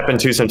 Yeah, those happen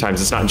too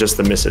sometimes. It's not just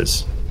the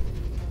misses.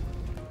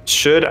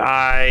 Should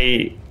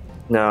I...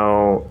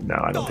 No,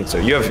 I don't think so.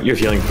 You have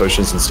healing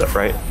potions and stuff,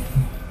 right?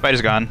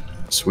 Spider's gone.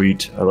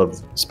 Sweet. I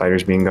love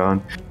spiders being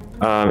gone.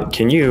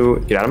 Can you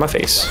get out of my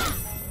face?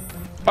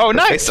 Oh,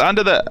 nice!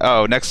 Onto the...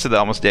 Oh, next to the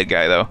almost dead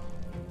guy, though.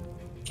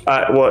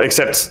 Well,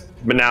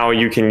 but now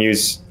you can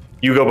use...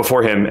 You go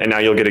before him, and now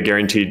you'll get a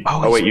guaranteed...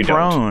 Oh, wait, you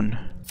prone. don't.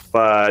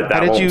 But that How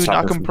did won't you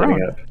stop knock him him from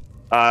getting prone?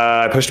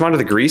 up. I pushed him onto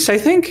the grease, I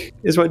think,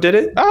 is what did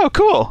it. Oh,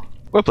 cool.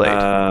 Well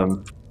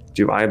played.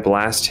 Do I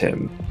blast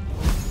him?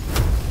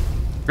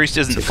 Grease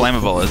isn't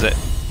flammable, is it?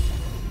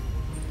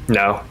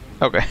 No.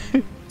 Okay.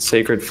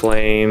 Sacred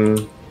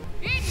Flame.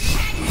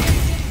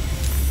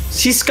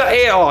 He's got...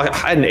 Oh, I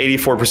had an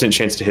 84%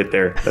 chance to hit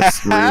there.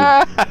 That's rude.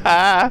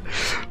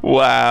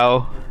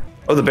 Wow.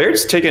 Oh, the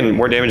bear's taken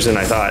more damage than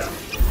I thought.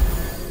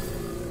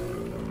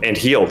 And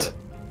healed.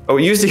 Oh,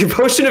 it used a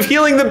potion of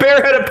healing. The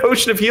bear had a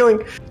potion of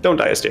healing. Don't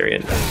die,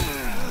 Astarion.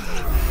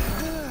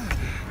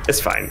 It's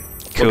fine.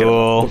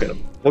 Cool.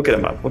 We'll get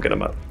him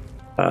up.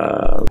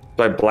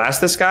 Do I blast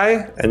this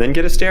guy and then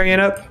get Astarion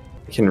up?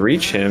 I can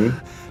reach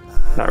him.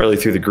 Not really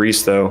through the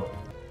grease, though.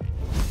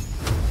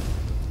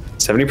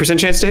 70%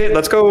 chance to hit.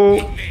 Let's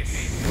go.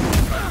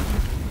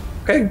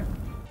 Okay.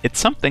 It's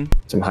something.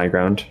 Some high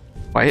ground.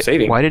 Why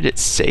did it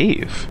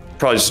save?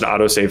 Probably just an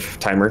autosave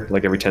timer,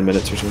 like every 10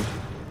 minutes or something.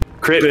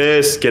 Crit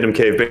miss. Get him,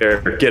 cave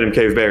bear. Get him,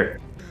 cave bear.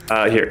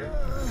 Here.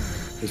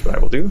 Here's what I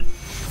will do.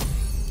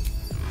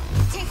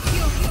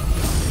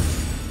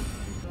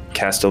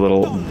 Cast a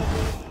little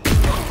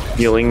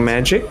healing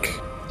magic.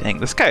 Dang,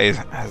 this guy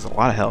has a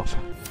lot of health.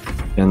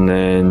 And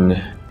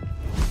then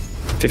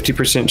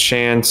 50%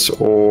 chance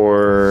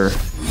or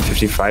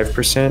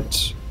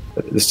 55%.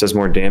 This does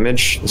more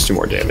damage. Let's do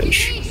more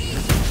damage.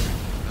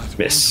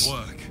 Miss.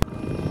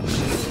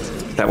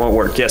 That won't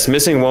work. Yes,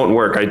 missing won't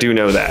work. I do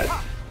know that.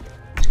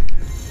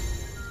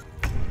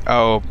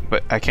 Oh,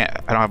 but I can't.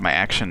 I don't have my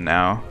action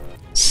now.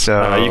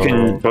 So you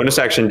can bonus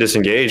action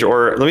disengage,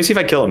 or let me see if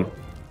I kill him.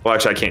 Well,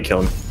 actually, I can't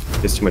kill him.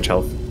 He has too much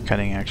health.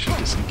 Cutting action,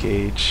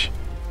 disengage,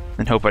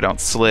 and hope I don't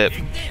slip.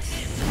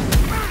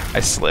 I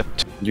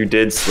slipped. You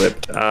did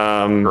slip.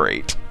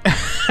 Great.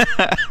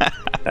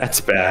 That's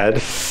bad.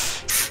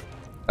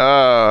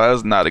 Oh, that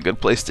was not a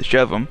good place to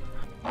shove him.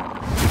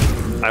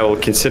 I will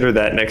consider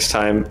that next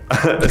time.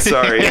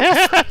 Sorry.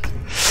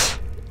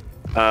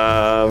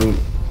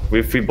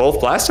 If we both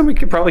blast him, we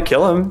could probably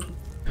kill him.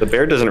 The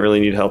bear doesn't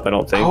really need help, I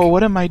don't think. Oh,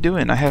 what am I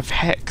doing? I have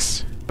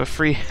Hex. A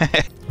free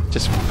Hex.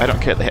 Just, I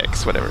don't care the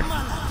Hex, whatever.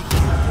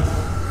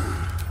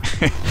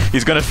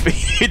 He's gonna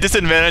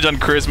disadvantage on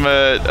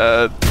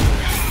charisma.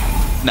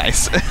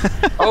 Nice.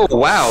 Oh,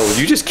 wow.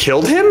 You just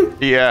killed him?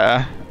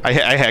 Yeah. I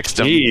hexed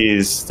him.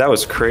 Jeez, that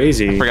was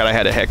crazy. I forgot I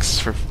had a Hex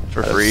for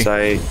free.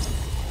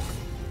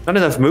 Not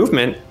enough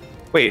movement.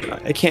 Wait,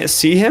 I can't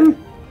see him?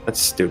 That's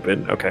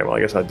stupid. Okay, well, I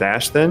guess I'll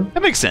dash then.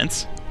 That makes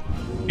sense.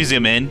 You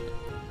zoom in.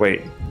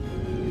 Wait.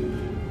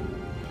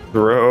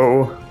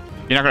 Throw.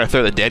 You're not gonna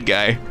throw the dead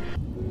guy.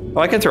 Oh,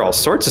 I can throw all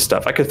sorts of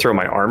stuff. I could throw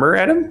my armor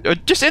at him.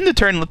 Just end the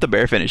turn and let the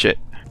bear finish it.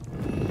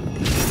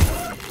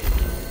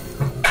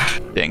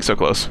 Dang, so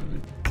close.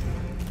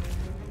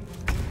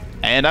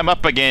 And I'm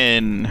up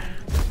again.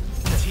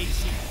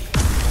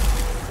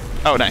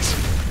 Oh, nice.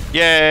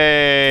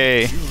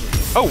 Yay!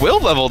 Oh, Will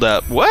leveled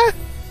up. What?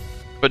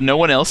 But no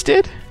one else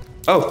did?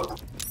 Oh.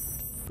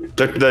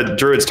 The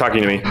druid's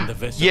talking to me.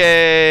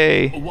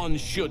 Yay! One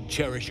should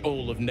cherish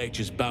all of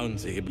nature's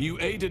bounty. You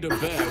aided a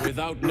bear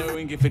without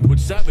knowing if it would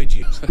savage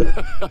you.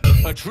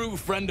 A true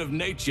friend of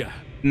nature.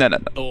 No.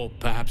 Or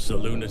perhaps a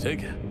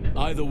lunatic.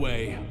 Either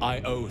way,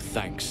 I owe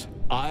thanks.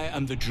 I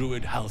am the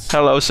druid Halsin.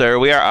 Hello, sir.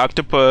 We are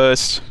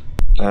octopus.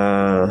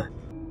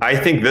 I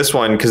think this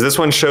one, because this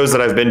one shows that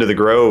I've been to the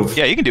grove.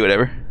 Yeah, you can do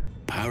whatever.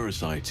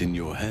 Parasites in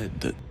your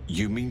head. That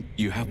you mean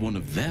you have one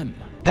of them?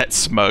 That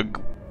smug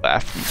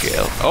laugh from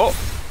Gale. Oh!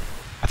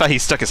 I thought he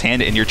stuck his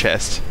hand in your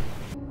chest.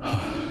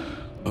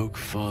 Oak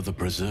Father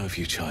preserve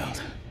you,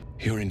 child.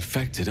 You're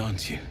infected,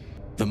 aren't you?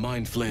 The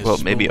mind flares. Well,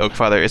 maybe Oak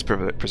Father is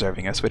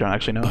preserving us. We don't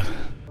actually know. But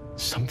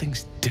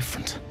something's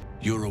different.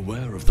 You're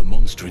aware of the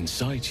monster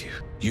inside you.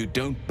 You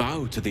don't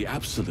bow to the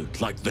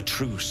absolute like the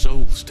true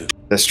souls do.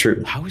 That's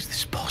true. How is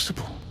this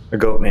possible? A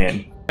goat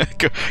man.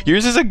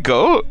 Yours is a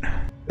goat?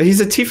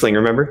 He's a tiefling,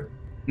 remember?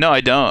 No,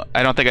 I don't.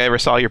 I don't think I ever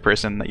saw your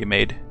person that you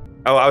made.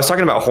 Oh, I was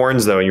talking about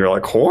horns, though, and you were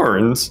like,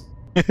 horns?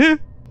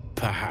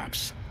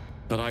 Perhaps.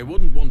 But I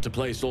wouldn't want to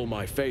place all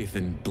my faith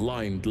in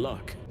blind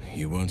luck.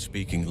 You weren't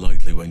speaking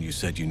lightly when you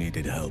said you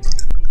needed help.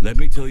 Let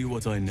me tell you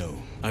what I know.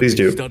 I've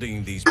been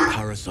studying these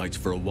parasites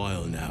for a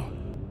while now.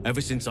 Ever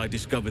since I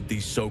discovered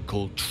these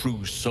so-called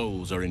true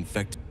souls are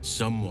infected,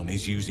 someone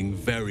is using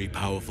very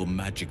powerful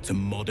magic to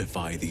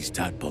modify these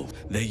tadpoles.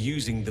 They're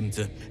using them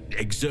to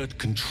exert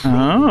control.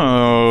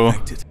 Oh.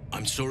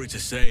 I'm sorry to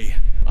say,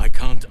 I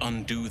can't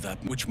undo that,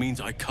 which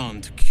means I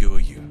can't cure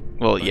you.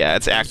 Well, yeah,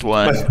 it's Act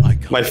 1.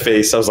 My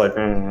face, I was like,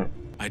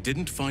 I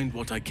didn't find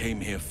what I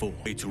came here for,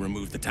 to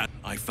remove the tadpole.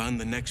 I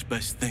found the next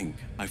best thing.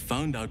 I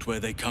found out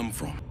where they come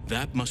from.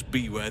 That must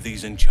be where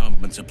these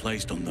enchantments are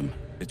placed on them.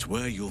 It's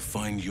where you'll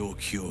find your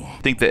cure.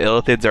 Think the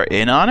Illithids are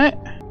in on it?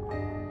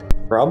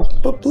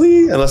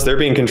 Probably, unless they're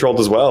being controlled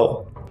as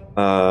well.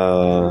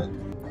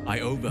 I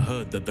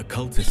overheard that the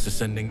cultists are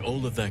sending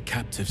all of their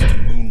captives to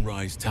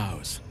Moonrise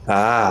Towers.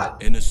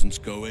 Innocents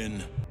go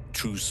in,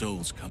 true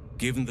souls come.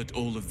 Given that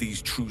all of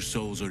these true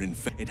souls are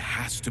infected, it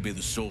has to be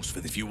the source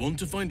for this. If you want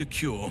to find a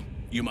cure,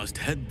 you must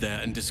head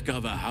there and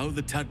discover how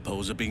the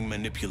tadpoles are being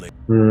manipulated.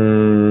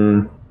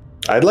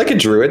 I'd like a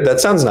druid. That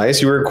sounds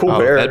nice. You were a cool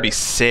bear. That'd be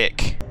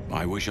sick.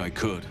 I wish I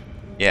could.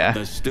 Yeah.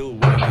 There's still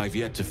work I've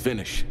yet to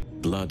finish.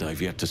 Blood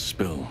I've yet to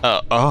spill.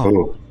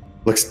 Ooh.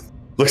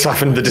 Looks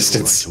off in the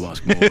distance. To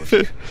ask more of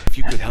you. If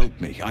you could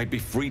help me, I'd be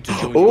free to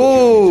join your journey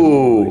to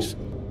Moonrise.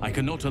 I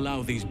cannot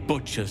allow these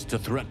butchers to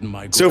threaten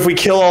my group. So if we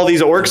kill all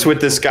these orcs with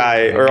this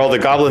guy, or all the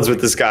goblins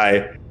with this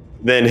guy,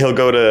 then he'll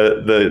go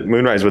to the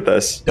Moonrise with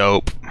us.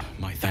 Dope.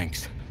 My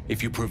thanks.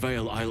 If you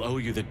prevail, I'll owe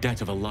you the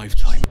debt of a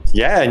lifetime.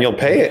 Yeah, and you'll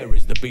pay it. Where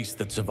is the beast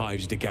that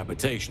survives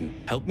decapitation?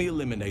 Help me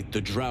eliminate the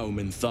Drow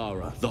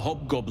Minthara, the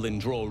Hobgoblin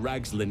Draw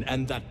Ragslin,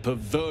 and that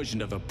perversion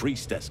of a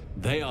priestess.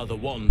 They are the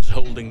ones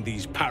holding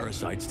these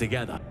parasites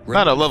together.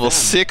 Not a level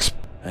 6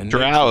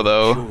 Drow,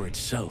 though. Cure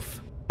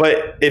itself.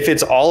 But if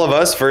it's all of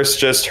us versus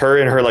just her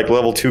and her like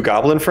level 2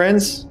 goblin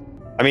friends,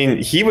 I mean,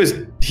 he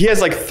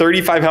has like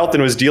 35 health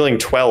and was dealing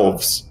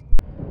 12s.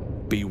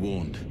 Be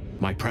warned.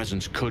 My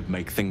presence could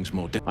make things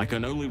more I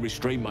can only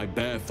restrain my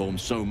bear form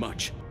so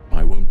much.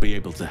 I won't be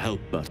able to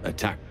help but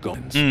attack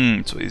goblins.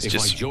 So he's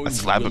just a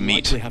slab of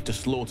meat. Likely have to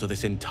slaughter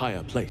this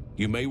entire place.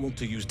 You may want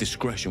to use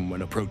discretion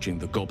when approaching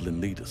the goblin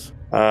leaders.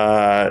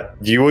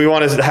 Do we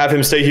want to have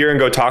him stay here and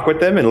go talk with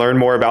them and learn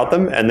more about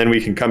them, and then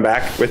we can come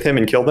back with him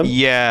and kill them?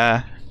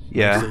 Yeah.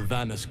 Let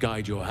Sylvanas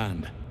guide your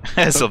hand.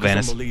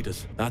 Sylvanas. The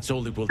leaders. That's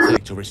all it will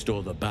take to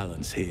restore the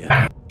balance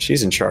here.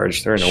 She's in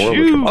charge. They're in a world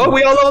of trouble. Oh,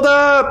 we all leveled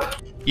up!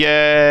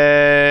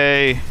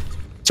 Yay!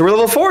 So we're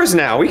level 4s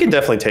now. We can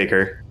definitely take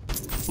her.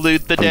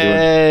 Loot the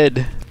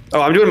dead.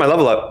 I'm doing my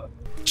level up.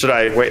 Should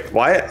I wait?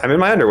 Why? I'm in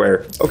my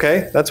underwear.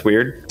 Okay, that's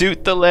weird.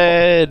 Loot the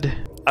lead.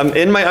 I'm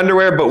in my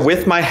underwear, but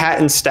with my hat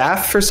and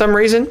staff for some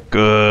reason.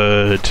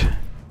 Good.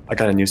 I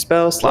got a new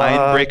spell slot.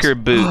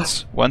 Linebreaker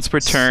boots. Once per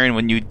turn,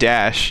 when you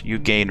dash, you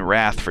gain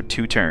Wrath for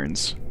 2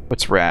 turns.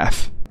 What's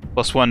Wrath?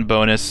 +1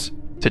 bonus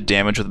to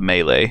damage with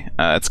melee.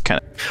 It's kind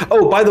of.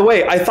 Oh, by the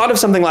way, I thought of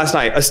something last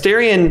night.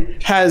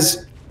 Astarion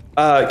has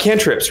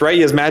cantrips, right?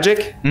 He has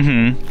magic.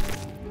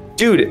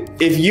 Dude,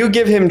 if you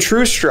give him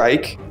True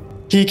Strike,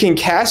 he can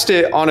cast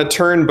it on a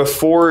turn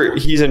before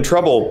he's in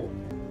trouble,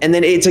 and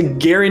then it's a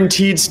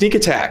guaranteed sneak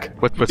attack.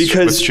 What's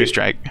True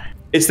Strike?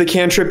 It's the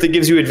cantrip that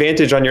gives you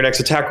advantage on your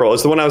next attack roll.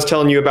 It's the one I was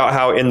telling you about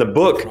how in the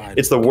book,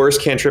 it's the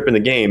worst cantrip in the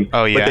game.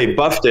 Oh, yeah. But they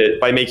buffed it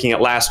by making it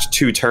last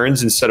 2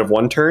 turns instead of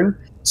 1 turn.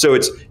 So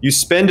it's you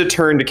spend a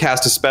turn to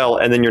cast a spell,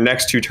 and then your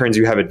next 2 turns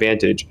you have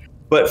advantage.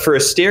 But for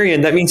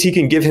Astarion, that means he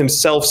can give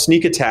himself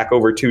sneak attack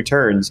over 2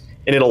 turns,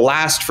 and it'll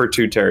last for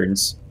 2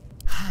 turns.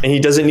 and he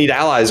doesn't need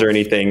allies or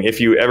anything if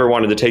you ever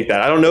wanted to take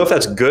that. I don't know if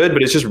that's good,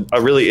 but it's just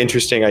a really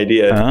interesting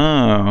idea.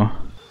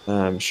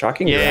 Oh.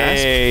 Shocking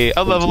Yay! grasp.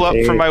 A level up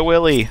for my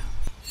Willy.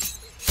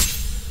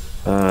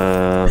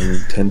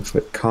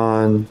 10-foot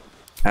con.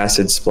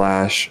 Acid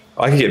splash.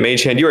 Oh, I can get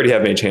mage hand. You already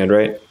have mage hand,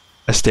 right?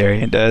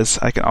 Astarion does.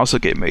 I can also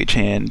get mage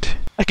hand.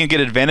 I can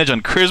get advantage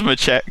on charisma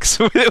checks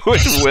with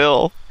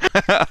Will.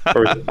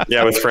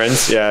 With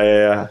friends.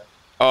 Yeah.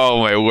 Oh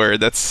my word,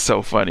 that's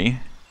so funny.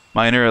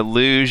 Minor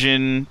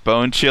illusion,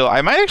 bone chill.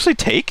 I might actually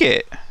take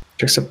it.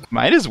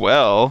 Might as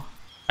well.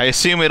 I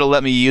assume it'll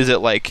let me use it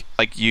like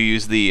you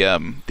use the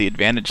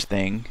advantage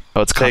thing.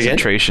 Oh, it's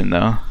concentration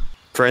though.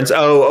 Friends.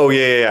 Oh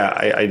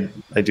yeah.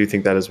 I do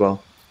think that as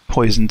well.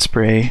 Poison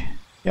spray.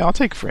 Yeah, I'll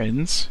take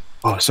friends.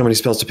 Oh, so many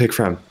spells to pick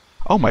from.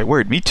 Oh my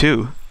word, me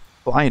too.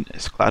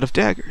 Blindness, cloud of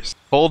daggers.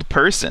 Hold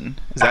person.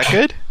 Is that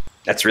good?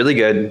 That's really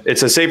good.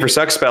 It's a save or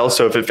suck spell,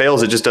 so if it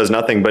fails, it just does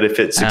nothing. But if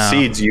it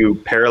succeeds, you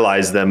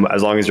paralyze them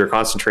as long as you're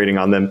concentrating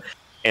on them,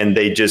 and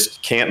they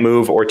just can't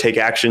move or take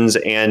actions,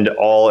 and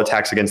all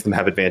attacks against them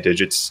have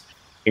advantage. It's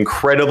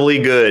incredibly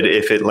good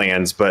if it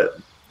lands, but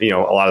a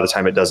lot of the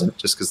time it doesn't,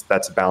 just because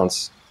that's a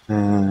balance.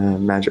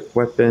 Magic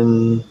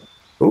weapon.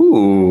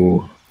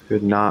 Ooh,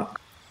 good knock.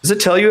 Does it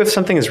tell you if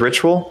something is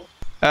ritual?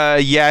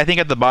 Yeah, I think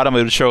at the bottom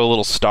it would show a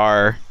little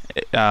star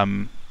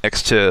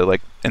next to,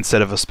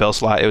 instead of a spell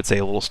slot, it would say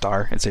a little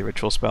star. It'd say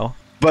ritual spell.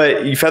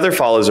 But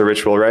Featherfall is a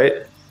ritual, right?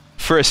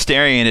 For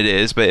Astarion it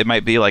is, but it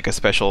might be like a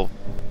special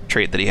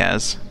trait that he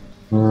has.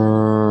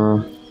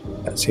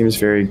 That seems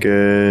very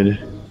good.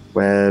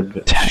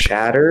 Web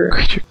shatter.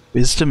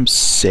 Wisdom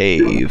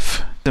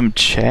save. Wisdom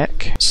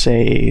check.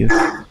 Save.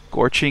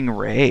 Scorching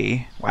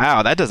ray.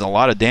 Wow, that does a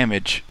lot of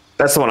damage.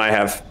 That's the one I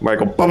have. Where I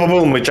go boom, boom,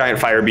 boom with giant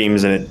fire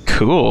beams in it.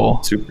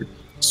 Cool.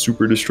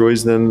 Super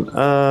destroys them.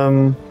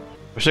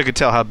 Wish I could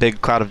tell how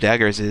big Cloud of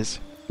Daggers is.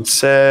 It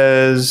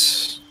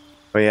says...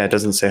 Oh yeah, it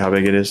doesn't say how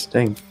big it is.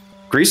 Dang.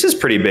 Grease is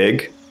pretty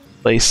big.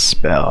 Place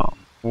spell.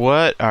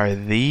 What are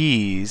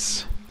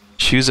these?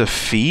 Choose a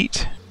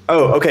feat?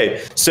 Oh,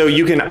 okay. So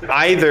you can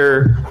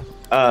either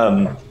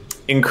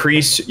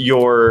increase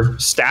your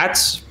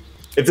stats.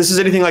 If this is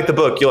anything like the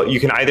book, you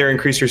can either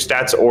increase your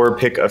stats or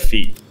pick a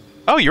feat.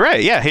 Oh, you're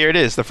right. Yeah, here it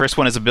is. The first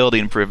one is ability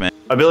improvement.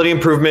 Ability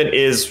improvement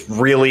is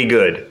really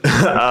good.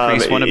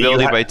 Increase one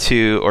ability by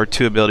 2 or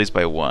 2 abilities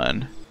by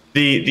 1.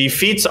 The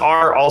feats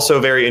are also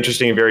very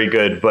interesting and very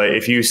good, but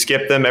if you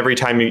skip them every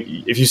time,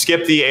 if you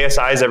skip the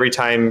ASIs every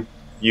time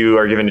you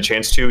are given a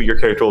chance to, your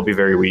character will be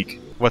very weak.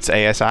 What's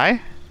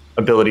ASI?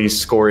 Ability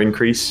score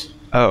increase.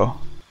 Oh,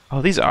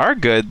 these are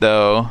good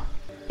though.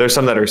 There's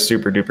some that are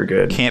super duper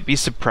good. Can't be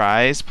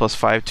surprised.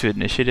 +5 to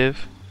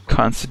initiative.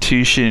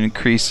 Constitution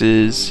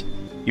increases.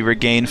 You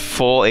regain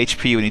full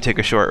HP when you take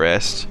a short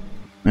rest.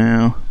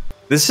 Well,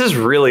 this is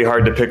really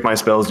hard to pick my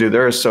spells, dude.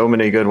 There are so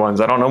many good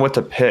ones. I don't know what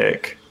to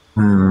pick.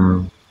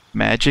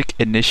 Magic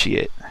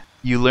Initiate.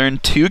 You learn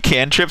 2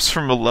 cantrips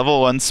from a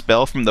level 1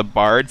 spell from the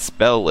Bard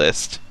spell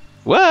list.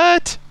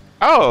 What?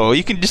 Oh,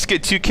 you can just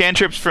get 2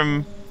 cantrips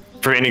from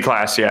any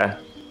class, yeah.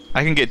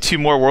 I can get 2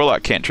 more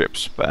Warlock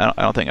cantrips, but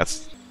I don't think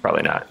that's...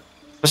 Probably not.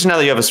 Especially now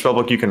that you have a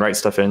spellbook you can write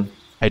stuff in.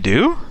 I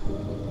do?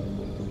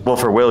 Well,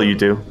 for Will, you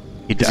do.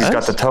 He does? He's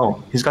got the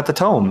tome. He's got the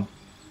tome.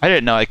 I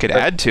didn't know I could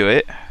add to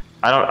it.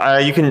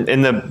 You can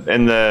in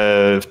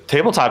the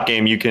tabletop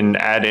game you can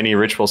add any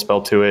ritual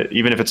spell to it,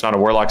 even if it's not a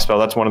warlock spell.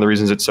 That's one of the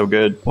reasons it's so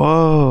good.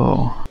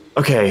 Whoa.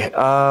 Okay,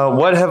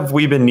 what have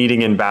we been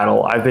needing in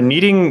battle? I've been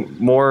needing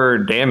more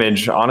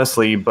damage,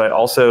 honestly, but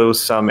also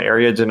some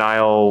area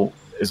denial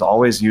is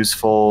always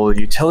useful.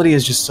 Utility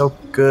is just so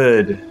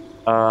good.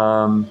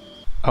 Oh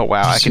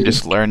wow, I can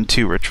just learn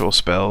 2 ritual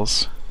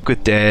spells. Speak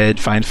with Dead,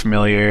 Find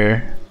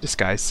Familiar,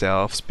 Disguise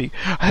Self, Speak.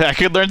 I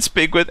could learn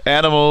Speak with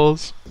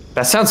Animals.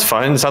 That sounds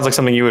fun. It sounds like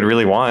something you would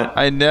really want.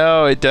 I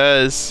know, it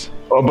does.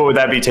 Oh, but would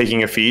that be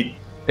taking a feat?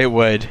 It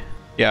would.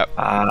 Yep.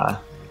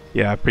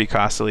 Yeah, pretty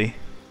costly.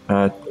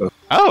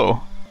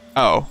 Oh.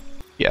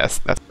 Yes,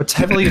 that's... What's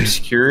Heavily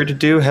Obscured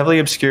do? Heavily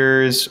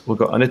Obscures will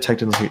go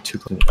undetected unless you get 2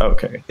 clicks.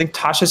 Okay. I think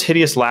Tasha's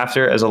Hideous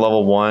Laughter as a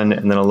level 1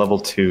 and then a level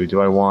 2.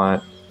 Do I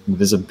want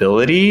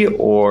invisibility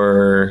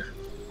or...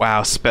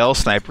 Wow, Spell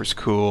Sniper's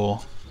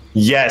cool.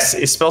 Yes,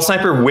 a Spell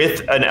Sniper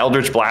with an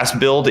Eldritch Blast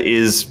build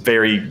is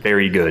very,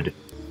 very good.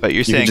 But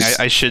you're saying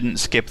I shouldn't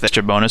skip the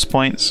extra bonus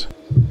points?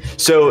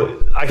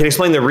 So I can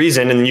explain the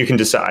reason and you can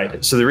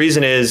decide. So the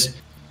reason is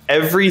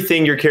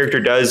everything your character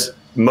does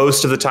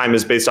most of the time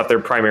is based off their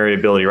primary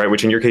ability, right?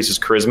 Which in your case is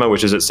Charisma,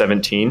 which is at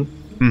 17.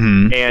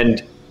 Mm-hmm.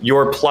 And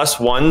your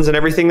 +1s and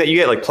everything that you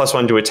get, like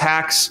 +1 to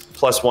attacks,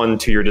 +1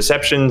 to your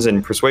deceptions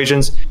and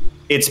persuasions,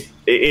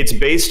 it's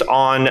based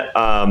on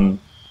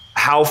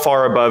how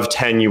far above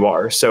 10 you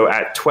are. So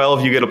at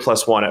 12, you get a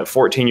 +1. At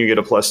 14, you get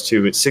a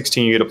 +2. At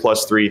 16, you get a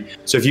 +3.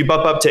 So if you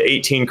bump up to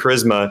 18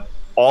 charisma,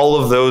 all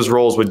of those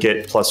rolls would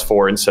get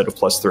 +4 instead of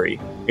 +3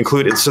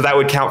 included. So that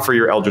would count for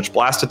your Eldritch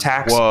Blast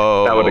attacks.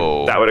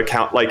 Whoa. That would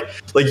account like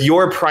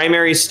your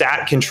primary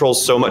stat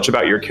controls so much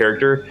about your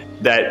character.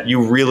 that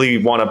you really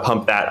want to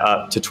pump that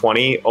up to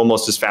 20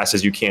 almost as fast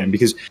as you can,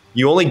 because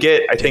you only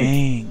get, I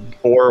think,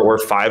 4 or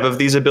 5 of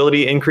these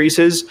ability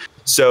increases.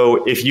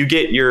 So if you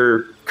get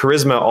your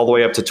charisma all the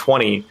way up to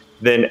 20,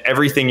 then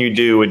everything you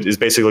do is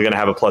basically going to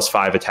have a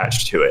 +5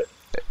 attached to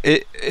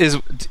it.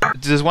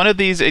 Does one of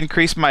these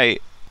increase my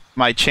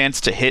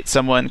chance to hit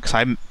someone?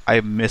 Because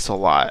I miss a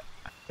lot.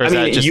 Or is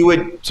that just you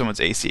would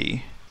someone's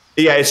AC?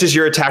 Yeah, it's just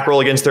your attack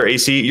roll against their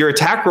AC. Your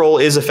attack roll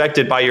is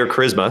affected by your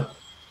charisma.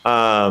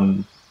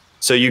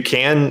 So you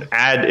can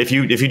add, if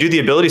you do the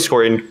ability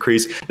score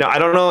increase. Now, I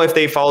don't know if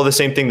they follow the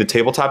same thing the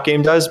tabletop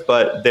game does,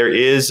 but there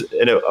is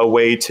a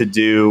way to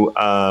do,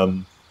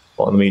 well,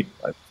 let me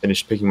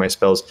finish picking my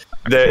spells.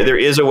 There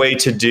is a way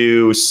to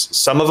do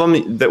some of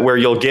them where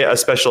you'll get a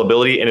special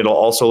ability and it'll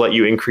also let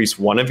you increase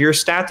one of your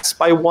stats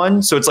by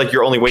 1. So it's like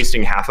you're only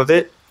wasting half of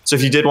it. So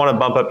if you did want to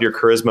bump up your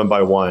charisma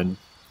by 1,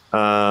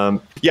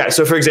 yeah,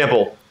 so for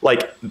example,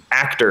 like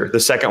Actor, the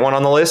second one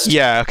on the list,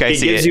 it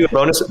gives you a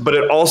bonus, but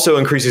it also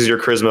increases your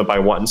charisma by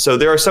 1. So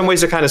there are some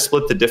ways to kind of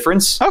split the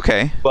difference.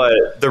 Okay.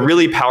 But the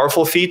really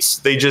powerful feats,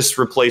 they just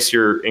replace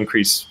your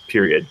increase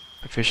period.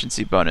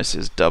 Proficiency bonus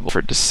is double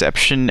for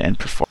deception and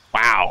perform.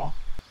 Wow.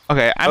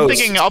 Okay, I'm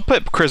thinking I'll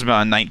put charisma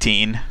on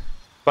 19.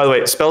 By the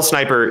way, Spell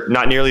Sniper,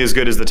 not nearly as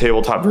good as the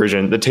tabletop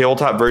version. The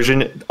tabletop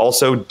version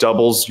also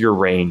doubles your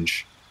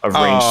range of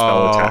ranged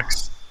spell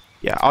attacks.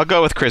 Yeah, I'll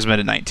go with charisma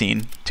to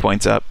 19. 2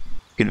 points up.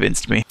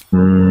 Convinced me.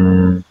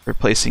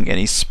 Replacing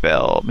any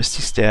spell.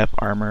 Misty Step,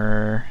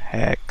 Armor,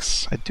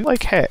 Hex. I do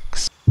like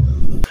Hex.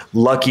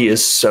 Lucky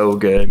is so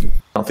good. I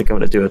don't think I'm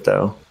going to do it,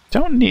 though.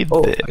 Don't need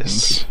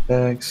this.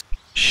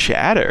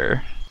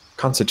 Shatter.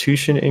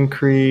 Constitution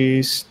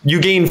increase. You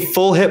gain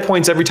full hit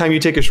points every time you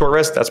take a short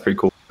rest. That's pretty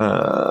cool.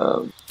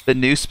 The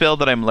new spell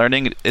that I'm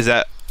learning, is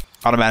that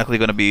automatically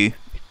going to be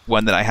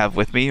one that I have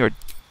with me, or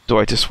do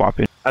I just swap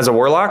it? As a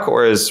warlock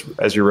or as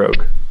your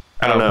rogue?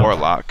 I don't know.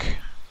 Warlock.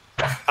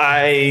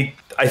 I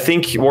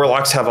think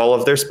warlocks have all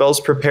of their spells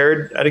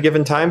prepared at a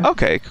given time.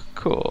 Okay,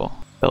 cool.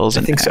 Spells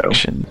and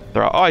action.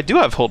 So. I do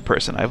have Hold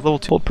Person. I have level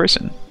 2 Hold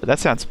Person. But that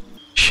sounds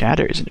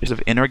shatters in terms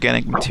of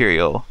inorganic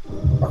material.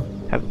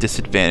 Have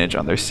disadvantage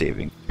on their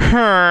saving.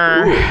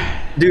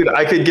 Dude,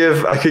 I could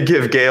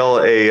give Gale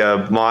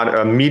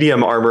a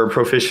medium armor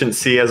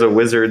proficiency as a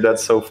wizard.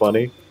 That's so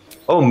funny.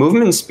 Oh,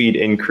 movement speed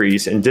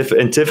increase and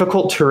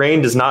difficult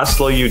terrain does not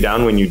slow you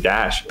down when you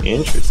dash.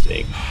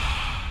 Interesting.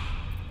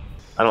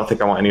 I don't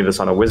think I want any of this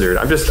on a wizard.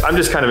 I'm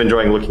just kind of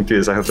enjoying looking through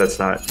this. I hope that's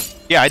not.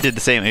 Yeah, I did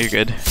the same. You're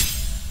good.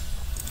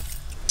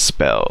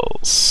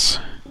 Spells.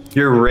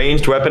 Your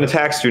ranged weapon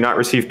attacks do not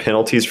receive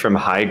penalties from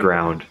high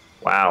ground.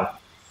 Wow.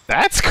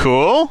 That's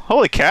cool.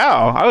 Holy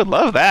cow. I would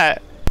love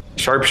that.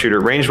 Sharpshooter.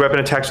 Ranged weapon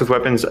attacks with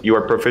weapons you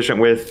are proficient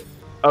with.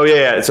 Oh,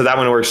 yeah. So that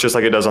one works just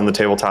like it does on the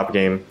tabletop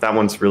game. That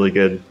one's really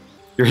good.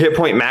 Your hit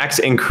point max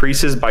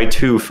increases by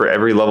 2 for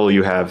every level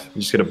you have.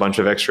 You just get a bunch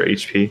of extra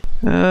HP.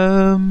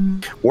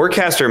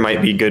 Warcaster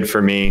might be good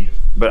for me,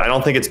 but I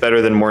don't think it's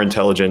better than More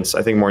Intelligence.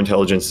 I think More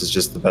Intelligence is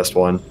just the best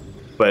one.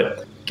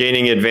 But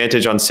gaining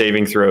advantage on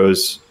saving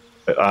throws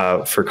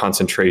for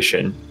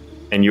concentration.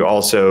 And you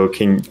also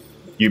can...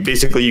 You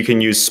can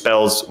use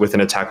spells with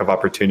an attack of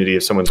opportunity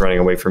if someone's running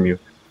away from you.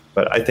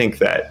 But I think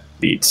that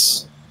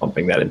beats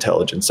bumping that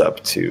intelligence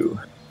up to...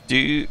 Do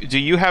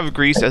you have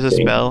Grease as a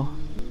spell?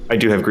 I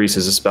do have Grease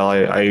as a spell.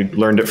 I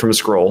learned it from a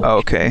scroll. Oh,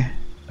 okay.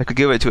 I could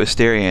give it to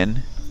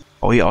Asterion.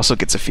 Oh, he also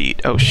gets a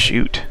feat. Oh,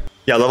 shoot.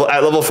 Yeah,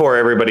 at level 4,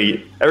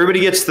 everybody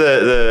gets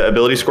the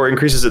ability score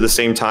increases at the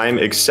same time,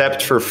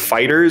 except for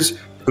fighters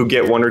who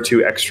get 1 or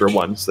 2 extra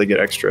ones. They get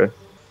extra.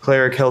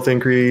 Cleric health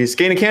increase.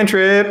 Gain a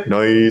cantrip.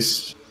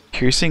 Nice.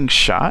 Piercing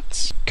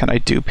shots? Can I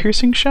do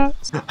piercing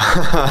shots?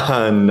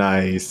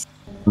 Nice.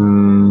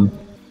 Dude,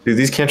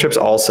 these cantrips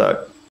all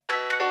suck.